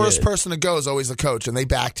 But the first person to go is always the coach, and they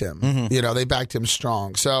backed him. They backed him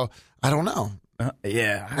strong. So I don't know.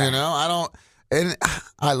 Yeah. I don't. and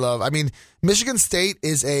I mean, Michigan State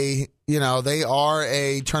is they are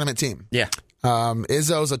a tournament team. Yeah.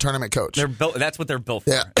 Izzo's a tournament coach. They're built. That's what they're built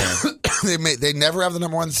for. Yeah. They never have the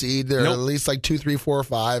number 1 seed. They're at least like 2, 3, 4,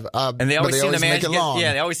 5. And they always seem to make it long.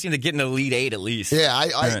 Yeah, they always seem to get in the Elite 8 at least. Yeah,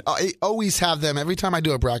 I always have them. Every time I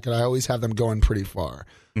do a bracket, I always have them going pretty far.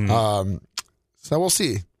 So we'll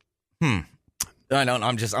see. I don't.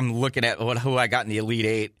 I'm looking at who I got in the Elite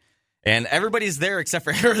 8, and everybody's there except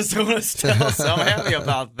for Arizona still. So I'm happy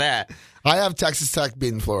about that. I have Texas Tech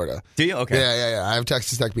beating Florida. Do you? Okay. Yeah. I have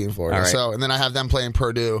Texas Tech beating Florida. All right. So, and then I have them playing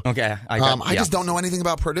Purdue. Okay. I just don't know anything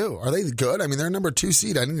about Purdue. Are they good? I mean, they're number 2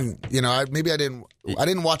 seed. I didn't. I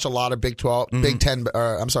didn't watch a lot of Big 12, Big 10.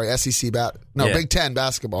 SEC Big 10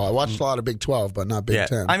 basketball. I watched a lot of Big 12, but not Big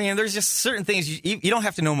 10. I mean, there's just certain things you don't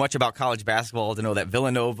have to know much about college basketball to know that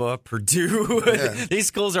Villanova, Purdue, these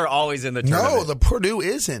schools are always in the tournament. No, the Purdue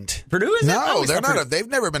isn't. Purdue isn't. No, they're not. They've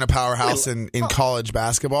never been a powerhouse in college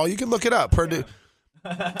basketball. You can look it up. Purdue.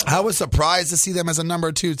 I was surprised to see them as a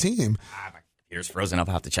number 2 team. My computer's frozen up.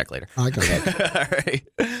 I'll have to check later. I can look. All right.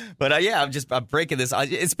 But I'm breaking this.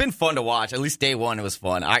 It's been fun to watch. At least day one, it was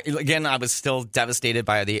fun. I was still devastated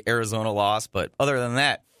by the Arizona loss, but other than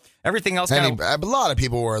that, everything else a lot of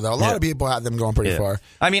people were, though. A lot of people had them going pretty far.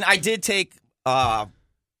 I mean, I did take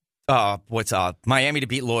Miami to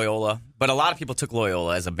beat Loyola, but a lot of people took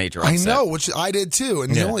Loyola as a major upset. I know, which I did too.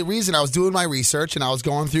 And the only reason I was doing my research and I was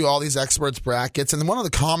going through all these experts brackets, and one of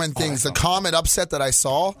the common things, the common upset that I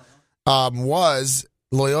saw was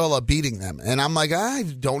Loyola beating them. And I'm like, I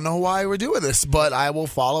don't know why we're doing this, but I will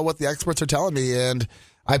follow what the experts are telling me. And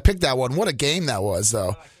I picked that one. What a game that was,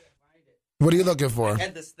 though. What are you looking for? I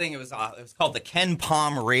had this thing. It was called the Ken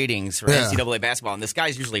Palm ratings for NCAA basketball, and this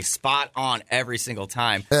guy's usually spot on every single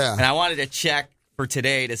time. Yeah. And I wanted to check for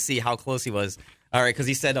today to see how close he was. All right, because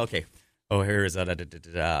he said, okay, here's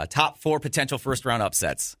top 4 potential first-round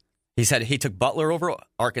upsets. He said he took Butler over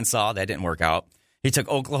Arkansas. That didn't work out. He took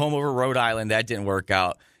Oklahoma over Rhode Island. That didn't work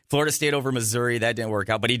out. Florida State over Missouri, that didn't work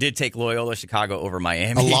out. But he did take Loyola Chicago over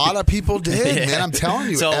Miami. A lot of people did, man. I'm telling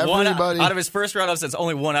you. So everybody... out of his first round upsets,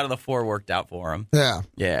 only 1 out of the 4 worked out for him. Yeah.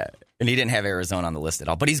 Yeah. And he didn't have Arizona on the list at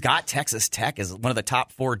all. But he's got Texas Tech as one of the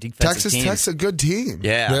top 4 defensive teams. Texas Tech's a good team.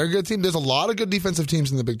 Yeah. They're a good team. There's a lot of good defensive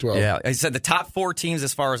teams in the Big 12. Yeah. He said the top 4 teams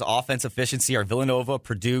as far as offense efficiency are Villanova,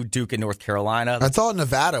 Purdue, Duke, and North Carolina. I thought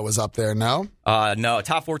Nevada was up there, no? No.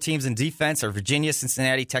 Top 4 teams in defense are Virginia,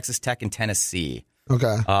 Cincinnati, Texas Tech, and Tennessee.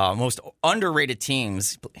 Okay. Most underrated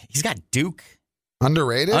teams. He's got Duke.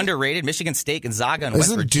 Underrated? Underrated. Michigan State, Gonzaga, and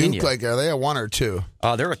West Virginia. Isn't Duke are they a 1 or 2?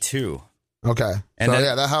 They're a 2. Okay. And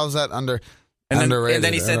how's that underrated? And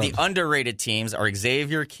then he said the underrated teams are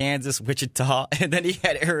Xavier, Kansas, Wichita, and then he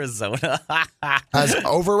had Arizona. As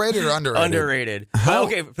overrated or underrated? Underrated.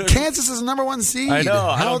 Okay. Kansas is the number 1 seed. I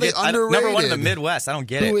know. How are they underrated? Number 1 in the Midwest. I don't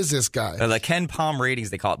get it. Who is this guy? The Ken Palm ratings,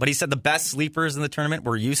 they call it. But he said the best sleepers in the tournament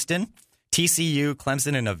were Houston, TCU,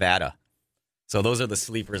 Clemson, and Nevada. So those are the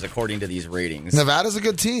sleepers according to these ratings. Nevada's a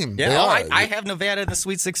good team. Yeah, I have Nevada in the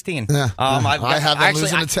Sweet 16. Yeah. I have them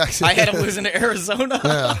losing to Texas. I had them losing to Arizona.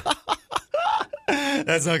 Yeah.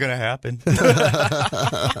 That's not going to happen.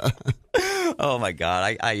 Oh my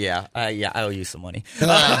God! I owe you some money.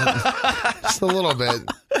 Just a little bit.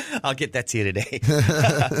 I'll get that to you today.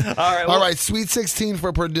 All right. Sweet 16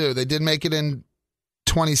 for Purdue. They did make it in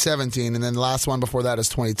 2017, and then the last one before that is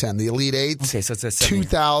 2010. The Elite Eight. Okay, so it's a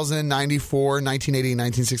 2000, 94, 1980, and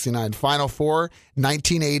 1969. Final 4,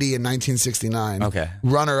 1980 and 1969. Okay.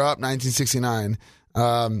 Runner-up, 1969.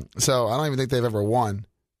 So I don't even think they've ever won.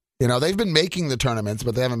 They've been making the tournaments,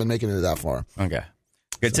 but they haven't been making it that far. Okay.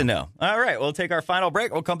 Good to know. All right, we'll take our final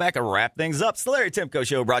break. We'll come back and wrap things up. It's the Larry Timko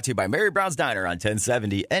Show, brought to you by Mary Brown's Diner on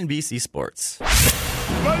 1070 NBC Sports. Believe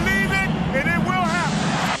it, and it will happen.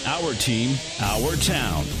 Our team, our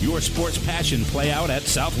town. Your sports passion play out at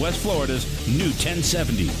Southwest Florida's new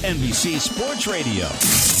 1070 NBC Sports Radio.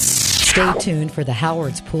 Stay tuned for the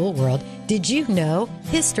Howard's Pool World Did You Know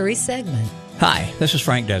History segment. Hi, this is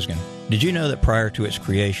Frank Desgen. Did you know that prior to its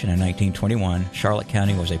creation in 1921, Charlotte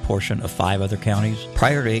County was a portion of 5 other counties?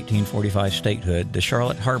 Prior to 1845 statehood, the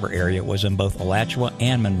Charlotte Harbor area was in both Alachua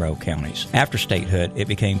and Monroe counties. After statehood, it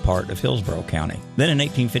became part of Hillsborough County. Then in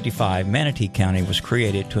 1855, Manatee County was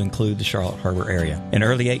created to include the Charlotte Harbor area. In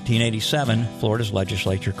early 1887, Florida's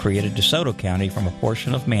legislature created DeSoto County from a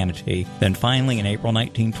portion of Manatee. Then finally, in April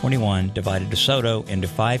 1921, divided DeSoto into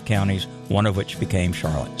 5 counties, one of which became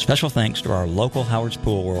Charlotte. Special thanks to our local Howard's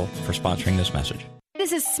Pool World for sponsoring this message.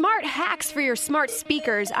 This is Smart smart hacks for your smart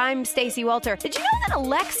speakers. I'm Stacey Welter. Did you know that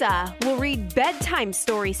Alexa will read bedtime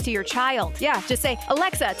stories to your child? Yeah, just say,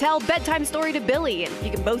 Alexa, tell bedtime story to Billy, and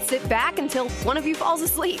you can both sit back until one of you falls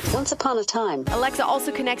asleep. Once upon a time. Alexa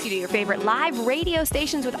also connects you to your favorite live radio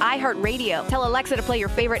stations with iHeartRadio. Tell Alexa to play your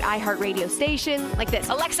favorite iHeartRadio station like this.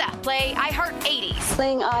 Alexa, play iHeart 80s.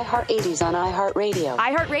 Playing iHeart 80s on iHeartRadio.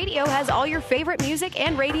 iHeartRadio has all your favorite music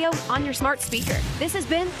and radio on your smart speaker. This has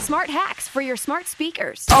been Smart Hacks for your smart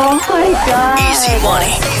speakers. Oh my God. Easy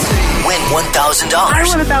money. Win $1,000. I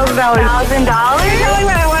won $1,000. $1,000? You're telling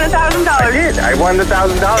me I won $1,000? I did. I won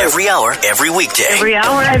 $1,000. Every hour, every weekday. Every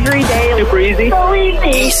hour, every day. Super easy. So easy.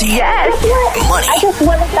 Easy. Yes. Money. I just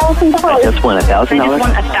won $1,000. I just won $1,000.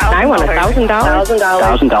 I won $1,000.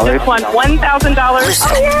 $1,000. Just won $1,000. Listen,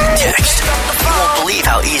 text. You won't believe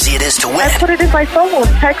how easy it is to win. I put it in my phone.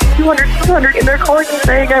 Text 200, and they're calling me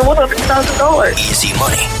saying I won $100,000. Easy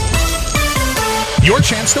money. Your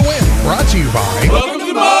chance to win. Brought to you by Welcome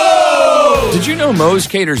to Moe's! Did you know Moe's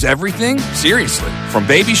caters everything? Seriously. From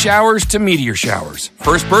baby showers to meteor showers.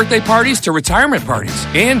 First birthday parties to retirement parties.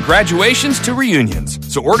 And graduations to reunions.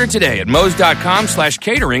 So order today at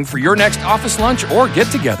Moe's.com/catering for your next office lunch or get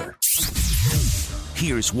together.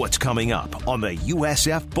 Here's what's coming up on the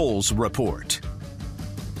USF Bulls Report.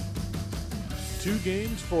 2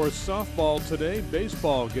 games for softball today.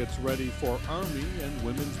 Baseball gets ready for Army, and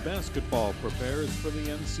women's basketball prepares for the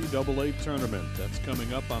NCAA tournament. That's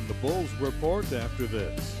coming up on the Bulls Report after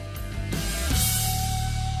this.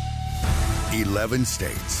 11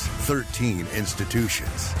 states, 13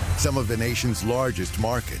 institutions, some of the nation's largest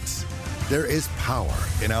markets. There is power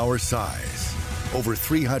in our size. Over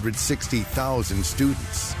 360,000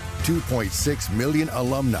 students, 2.6 million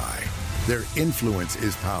alumni. Their influence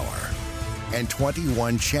is power. And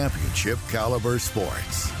 21 championship caliber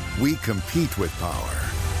sports. We compete with power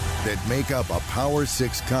that make up a Power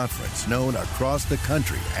 6 conference known across the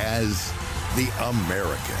country as the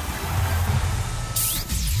American.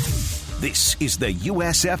 This is the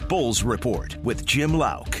USF Bulls Report with Jim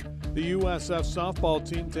Lauk. The USF softball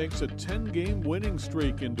team takes a 10-game winning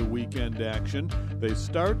streak into weekend action. They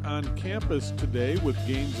start on campus today with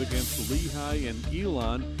games against Lehigh and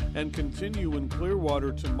Elon and continue in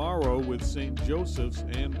Clearwater tomorrow with St. Joseph's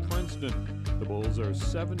and Princeton. The Bulls are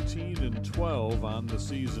 17-12 on the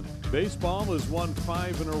season. Baseball has won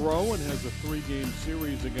 5 in a row and has a 3-game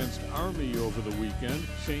series against Army over the weekend.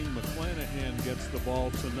 Shane McClanahan gets the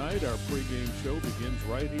ball tonight. Our pregame show begins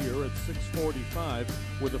right here at 6:45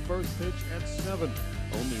 with the first pitch at 7.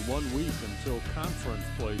 Only 1 week until conference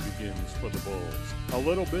play begins for the Bulls. A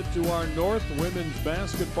little bit to our north, women's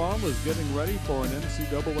basketball is getting ready for an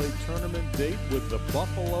NCAA tournament date with the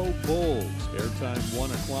Buffalo Bulls. Airtime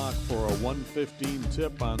 1 o'clock for a 1:15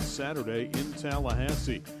 tip on Saturday in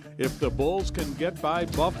Tallahassee. If the Bulls can get by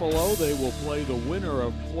Buffalo, they will play the winner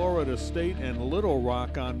of Florida State and Little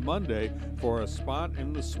Rock on Monday for a spot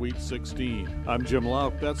in the Sweet 16. I'm Jim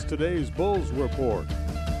Lauk. That's today's Bulls Report.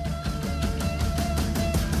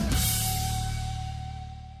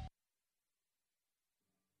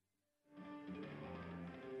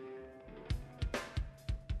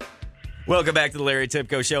 Welcome back to the Larry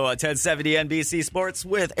Timko Show on 1070 NBC Sports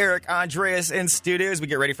with Eric Andreas in studios. We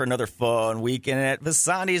get ready for another fun weekend at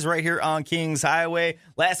Visandi's right here on Kings Highway.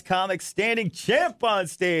 Last comic standing champ on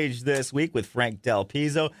stage this week with Frank Del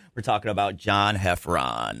Pizzo. We're talking about John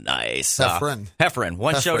Heffron. Nice. Heffron.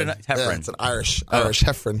 One show tonight. Heffron. Yeah, it's an Irish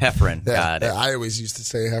Heffron. Heffron. Yeah, Got it. yeah, I always used to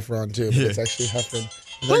say Heffron too, but it's actually Heffron.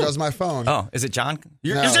 There goes my phone. Oh, is it John?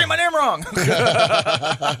 You're No. saying my name wrong.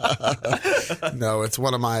 No, it's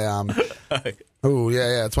one of my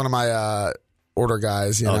it's one of my order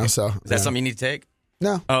guys, you know. So Is that something you need to take?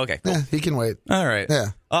 No. Oh, okay. Cool. Yeah, he can wait. All right.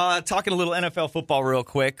 Yeah. Talking a little NFL football real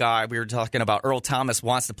quick. We were talking about Earl Thomas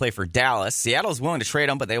wants to play for Dallas. Seattle's willing to trade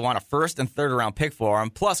him, but they want a first and third round pick for him.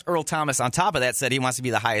 Plus, Earl Thomas, on top of that, said he wants to be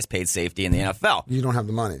the highest paid safety in the NFL. You don't have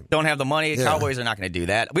the money. Don't have the money. Yeah. Cowboys are not going to do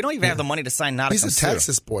that. We don't even have the money to sign Nada. He's a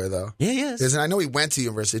Texas boy, though. Yeah, he is. I know he went to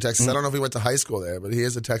University of Texas. I don't know if he went to high school there, but he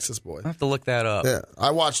is a Texas boy. I have to look that up. Yeah, I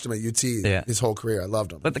watched him at UT his whole career. I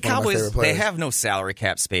loved him. But the One of my Cowboys, favorite they players. have no salary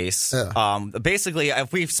cap space. Yeah. Basically,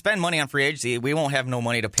 if we spend money on free agency, we won't have no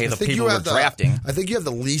money to pay the people we're drafting. I think you have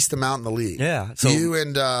the least amount in the league. Yeah. So you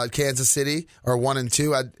and Kansas City are 1 and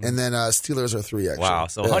 2, and then Steelers are 3. Actually. Wow.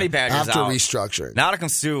 So Honey Badger's after out. restructuring. Nottingham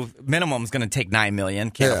Sue minimum is going to take $9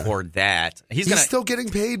 million. Can't afford that. He's still getting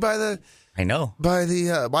paid by the. I know. By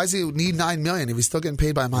the why does he need $9 million if he's still getting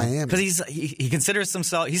paid by Miami? Because he considers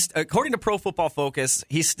himself. He's according to Pro Football Focus,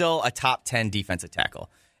 he's still a top 10 defensive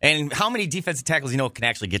tackle. And how many defensive tackles can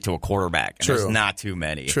actually get to a quarterback? And there's not too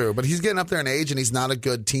many. True, but he's getting up there in age, and he's not a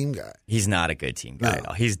good team guy. He's not a good team guy at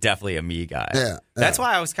all. He's definitely a me guy. Yeah. That's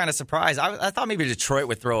why I was kind of surprised. I thought maybe Detroit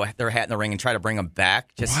would throw their hat in the ring and try to bring him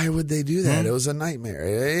back. Why would they do that? It was a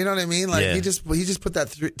nightmare. You know what I mean? Like he just put that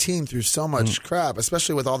team through so much crap,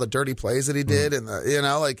 especially with all the dirty plays that he did, and I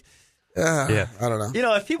don't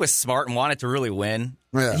know. If he was smart and wanted to really win,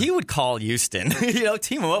 he would call Houston.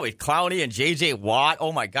 Team him up with Clowney and J.J. Watt.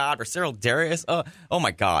 Oh, my God. Or Cyril Darius. Oh,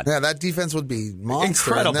 my God. Yeah, that defense would be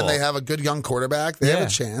monster. Incredible. And then they have a good young quarterback. They have a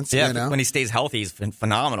chance. Yeah, when he stays healthy, he's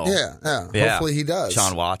phenomenal. Yeah. Hopefully he does.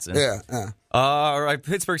 Sean Watson. Yeah. All right,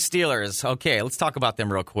 Pittsburgh Steelers. Okay, let's talk about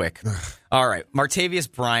them real quick. All right,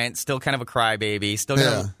 Martavius Bryant, still kind of a crybaby. Still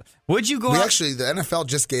gonna. Would you go? Actually, the NFL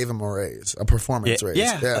just gave him a raise, a performance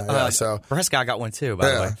raise. So Prescott got one too,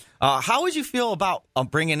 by the way. How would you feel about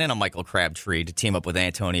bringing in a Michael Crabtree to team up with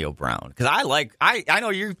Antonio Brown? Because I know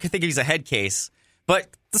you think he's a head case, but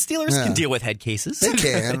the Steelers can deal with head cases. They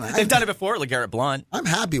can. They've done it before. LeGarrette Blount. I'm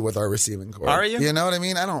happy with our receiving core. Are you? You know what I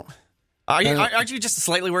mean? I don't. Aren't you just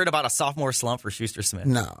slightly worried about a sophomore slump for Schuster Smith?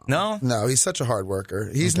 No. He's such a hard worker.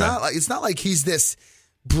 He's not like, it's not like he's this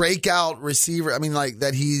breakout receiver. I mean, like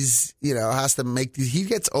that he's, has to make these. He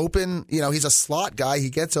gets open. He's a slot guy. He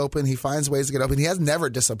gets open. He finds ways to get open. He has never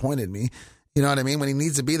disappointed me. You know what I mean? When he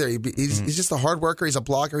needs to be there, he's just a hard worker. He's a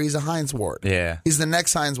blocker. He's a Hines Ward. Yeah. He's the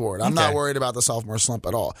next Hines Ward. I'm not worried about the sophomore slump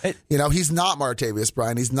at all. He's not Martavius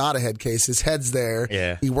Bryant. He's not a head case. His head's there.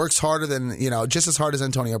 Yeah. He works harder than, just as hard as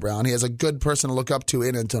Antonio Brown. He has a good person to look up to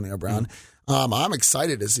in Antonio Brown. I'm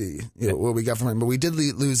excited to see what we got from him. But we did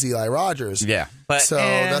lose Eli Rogers. Yeah. So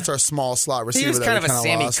that's our small slot receiver. He was kind of a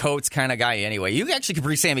Sammy lost. Coates kind of guy anyway. You actually could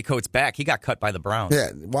bring Sammy Coates back. He got cut by the Browns. Yeah.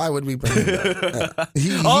 Why would we bring him back? He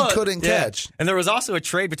couldn't catch. And there was also a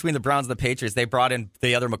trade between the Browns and the Patriots. They brought in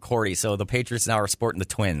the other McCourty. So the Patriots now are sporting the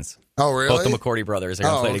twins. Oh, really? Both the McCourty brothers are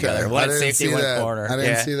going to play together. One safety, one corner. I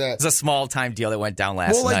didn't see that. It's a small-time deal that went down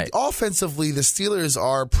last night. Offensively, the Steelers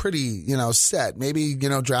are pretty, set. Maybe,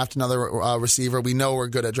 draft another receiver. We know we're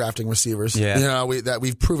good at drafting receivers. Yeah.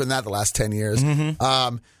 We've proven that the last 10 years. Mm-hmm.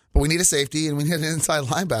 But we need a safety, and we need an inside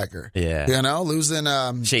linebacker. Yeah. Losing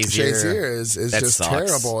Shazier is just sucks.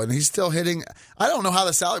 terrible. And he's still hitting. I don't know how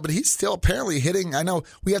the salary, but he's still apparently hitting. I know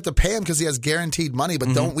we have to pay him because he has guaranteed money,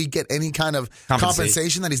 but don't we get any kind of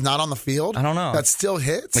compensation that he's not on the field? I don't know. That still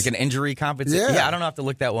hits? Like an injury compensation? Yeah, I don't know. I have to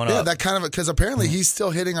look that one up. Yeah, that kind of, because apparently he's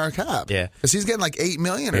still hitting our cap. Yeah. Because he's getting like $8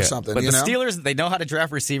 million or something. But the Steelers, they know how to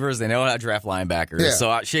draft receivers. They know how to draft linebackers. Yeah. So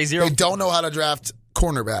Shazier. They don't know how to draft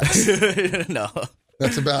cornerbacks. No.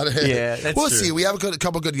 That's about it. Yeah, that's we'll true. see. We have a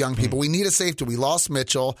couple good young people. We need a safety. We lost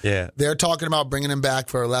Mitchell. Yeah. They're talking about bringing him back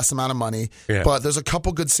for a less amount of money. Yeah. But there's a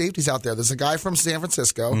couple good safeties out there. There's a guy from San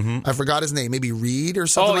Francisco. I forgot his name. Maybe Reed or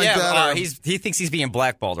something like that. He thinks he's being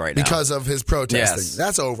blackballed right now. Because of his protesting. Yes.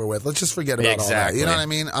 That's over with. Let's just forget about all that. You know what I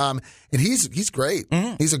mean? And he's great.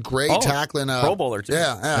 He's a great tackling. Pro Bowler, too.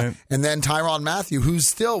 Yeah. Right. And then Tyrann Mathieu, who's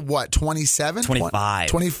still, 27? 25.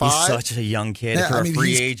 25. He's such a young kid for a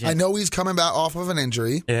free agent. I know he's coming back off of an injury.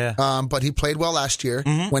 Yeah. But he played well last year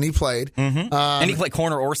when he played. And he played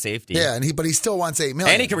corner or safety. Yeah, but he still wants $8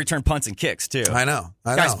 million. And he can return punts and kicks, too. I know.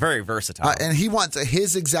 This guy's very versatile. And he wants,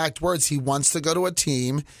 his exact words, he wants to go to a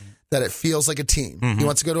team that it feels like a team. He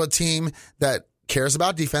wants to go to a team that cares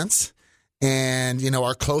about defense and,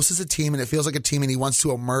 are close as a team and it feels like a team, and he wants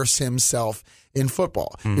to immerse himself in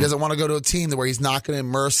football. He doesn't want to go to a team where he's not going to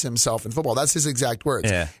immerse himself in football. That's his exact words.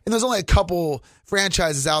 Yeah. And there's only a couple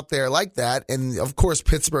franchises out there like that, and of course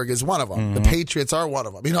Pittsburgh is one of them. The Patriots are one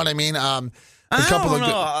of them. You know what I mean? I don't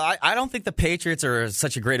know. I don't think the Patriots are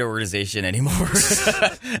such a great organization anymore.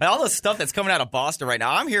 And all the stuff that's coming out of Boston right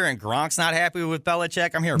now, I'm hearing Gronk's not happy with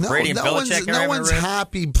Belichick. I'm hearing Brady and Belichick. No one's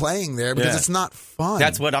happy playing there because it's not fun.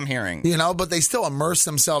 That's what I'm hearing. But they still immerse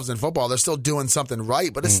themselves in football. They're still doing something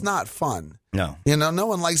right, but it's not fun. No. No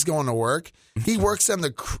one likes going to work. He works them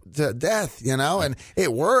to death, and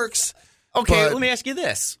it works. Okay, let me ask you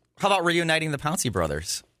this. How about reuniting the Pouncey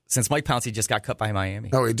brothers? Since Mike Pouncey just got cut by Miami.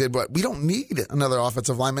 Oh, he did, but we don't need another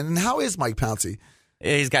offensive lineman. And how is Mike Pouncey?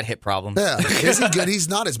 He's got hip problems. Yeah. Is he good? He's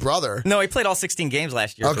not his brother. No, he played all 16 games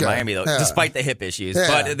last year for Miami, though, despite the hip issues.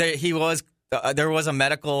 Yeah. But there was a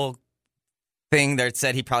medical thing that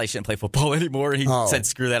said he probably shouldn't play football anymore. He said,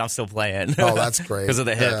 screw that, I'm still playing. Oh, that's great. Because of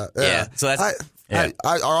the hip. Yeah. So that's... Yeah.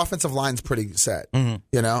 Our offensive line's pretty set. You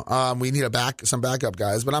know, we need some backup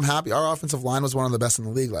guys, but I'm happy. Our offensive line was one of the best in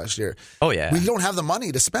the league last year. Oh, yeah. We don't have the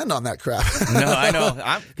money to spend on that crap. No, I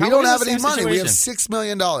know. We don't have any money. We have $6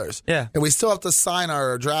 million. Yeah. And we still have to sign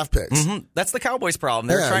our draft picks. That's the Cowboys' problem.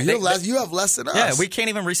 They're trying. You have less than us. Yeah, we can't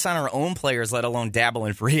even re-sign our own players, let alone dabble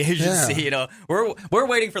in free agency. Yeah. You know, we're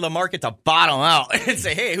waiting for the market to bottom out and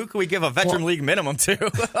say, hey, who can we give a veteran league minimum to?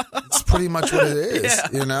 It's pretty much what it is. Yeah.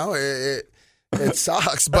 You know, it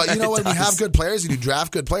sucks. But you know what? When you have good players and you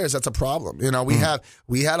draft good players, that's a problem. You know, we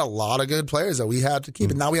had a lot of good players that we had to keep,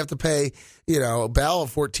 and now we have to pay, you know, Bell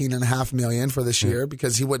 $14.5 million for this year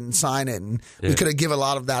because he wouldn't sign it, and we could have given a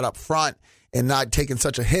lot of that up front and not taken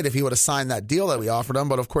such a hit if he would have signed that deal that we offered him.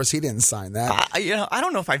 But of course, he didn't sign that. I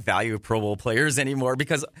don't know if I value Pro Bowl players anymore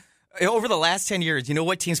because over the last 10 years, you know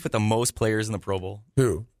what teams put the most players in the Pro Bowl?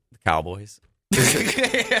 Who? The Cowboys.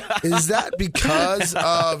 Is that because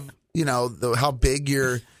of, you know, how big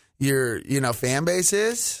your fan base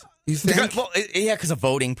is? You think? Because of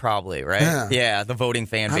voting, probably, right? Yeah, the voting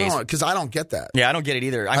fan base. Because I don't get that. Yeah, I don't get it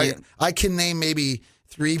either. I can name maybe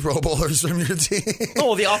 3 Pro Bowlers from your team.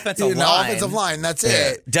 Oh, the offensive line. Offensive line, that's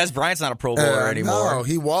it. Des Bryant's not a Pro Bowler anymore. No,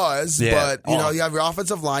 he was. Yeah. But, you know, you have your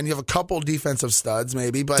offensive line. You have a couple defensive studs,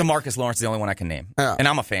 maybe. But DeMarcus Lawrence is the only one I can name. Yeah. And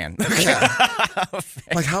I'm a fan.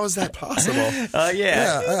 Like, how is that possible?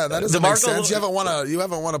 Yeah, that doesn't make sense. You haven't won a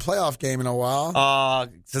playoff game in a while.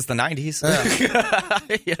 Since the 90s.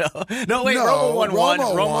 Yeah. You know? No, wait, Romo won one.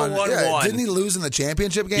 Romo won one. Didn't he lose in the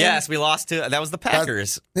championship game? Yes, we lost to, that was the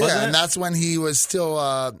Packers. And that's when he was still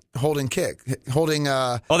holding.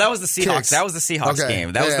 That was the Seahawks. Kicks. That was the Seahawks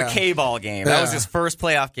game. That was the K-ball game. That was his first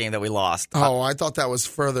playoff game that we lost. Oh, I thought that was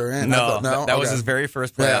further in. No, that was his very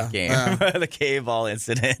first playoff game. The K-ball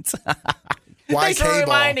incident. Why Thanks for K-ball?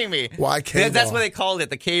 reminding me. Why K-ball? That's what they called it,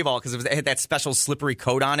 the K-ball, because it had that special slippery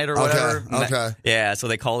coat on it or whatever. Okay. Yeah, so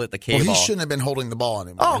they called it the K-ball. Well, he shouldn't have been holding the ball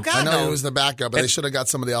anymore. Oh, God, I know no. he was the backup, but they should have got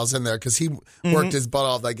somebody else in there because he worked his butt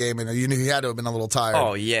off that game, and you knew he had to have been a little tired.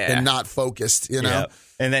 Oh, yeah. And not focused, you know? Yeah.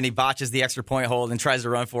 And then he botches the extra point hold and tries to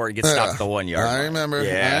run for it and gets stopped at the 1 yard. I remember.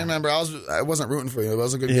 Yeah. I wasn't rooting for you. It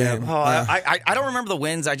was a good game. Oh, I don't remember the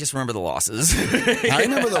wins. I just remember the losses. I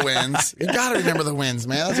remember the wins. You got to remember the wins,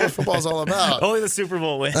 man. That's what football's all about. Only the Super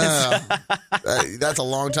Bowl wins. That's a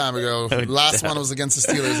long time ago. Last one was against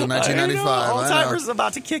the Steelers in 1995. All-timers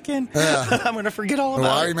about to kick in. Yeah. I'm going to forget all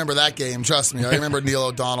about it. I remember that game. Trust me. I remember Neil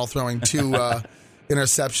O'Donnell throwing 2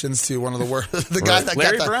 interceptions to one of the worst. The guy that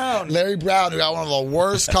Larry Brown, who got one of the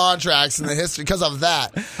worst contracts in the history because of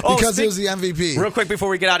that. Because he was the MVP. Real quick before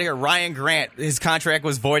we get out of here, Ryan Grant, his contract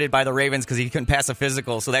was voided by the Ravens because he couldn't pass a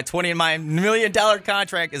physical. So that $20 million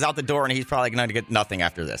contract is out the door, and he's probably going to get nothing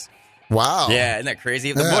after this. Wow. Yeah, isn't that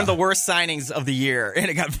crazy? One of the worst signings of the year, and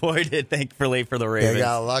it got voided, thankfully, for the Ravens. They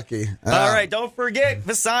got lucky. All right, don't forget,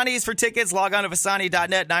 Vasani's for tickets. Log on to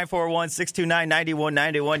Vasani.net,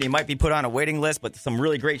 941-629-9191. You might be put on a waiting list, but some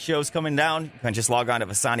really great shows coming down. You can just log on to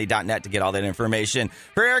Vasani.net to get all that information.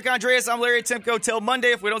 For Eric Andreas, I'm Larry Timko. Till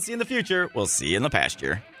Monday, if we don't see you in the future, we'll see you in the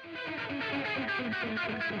pasture.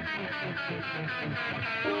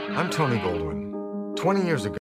 I'm Tony Goldwyn. 20 years ago,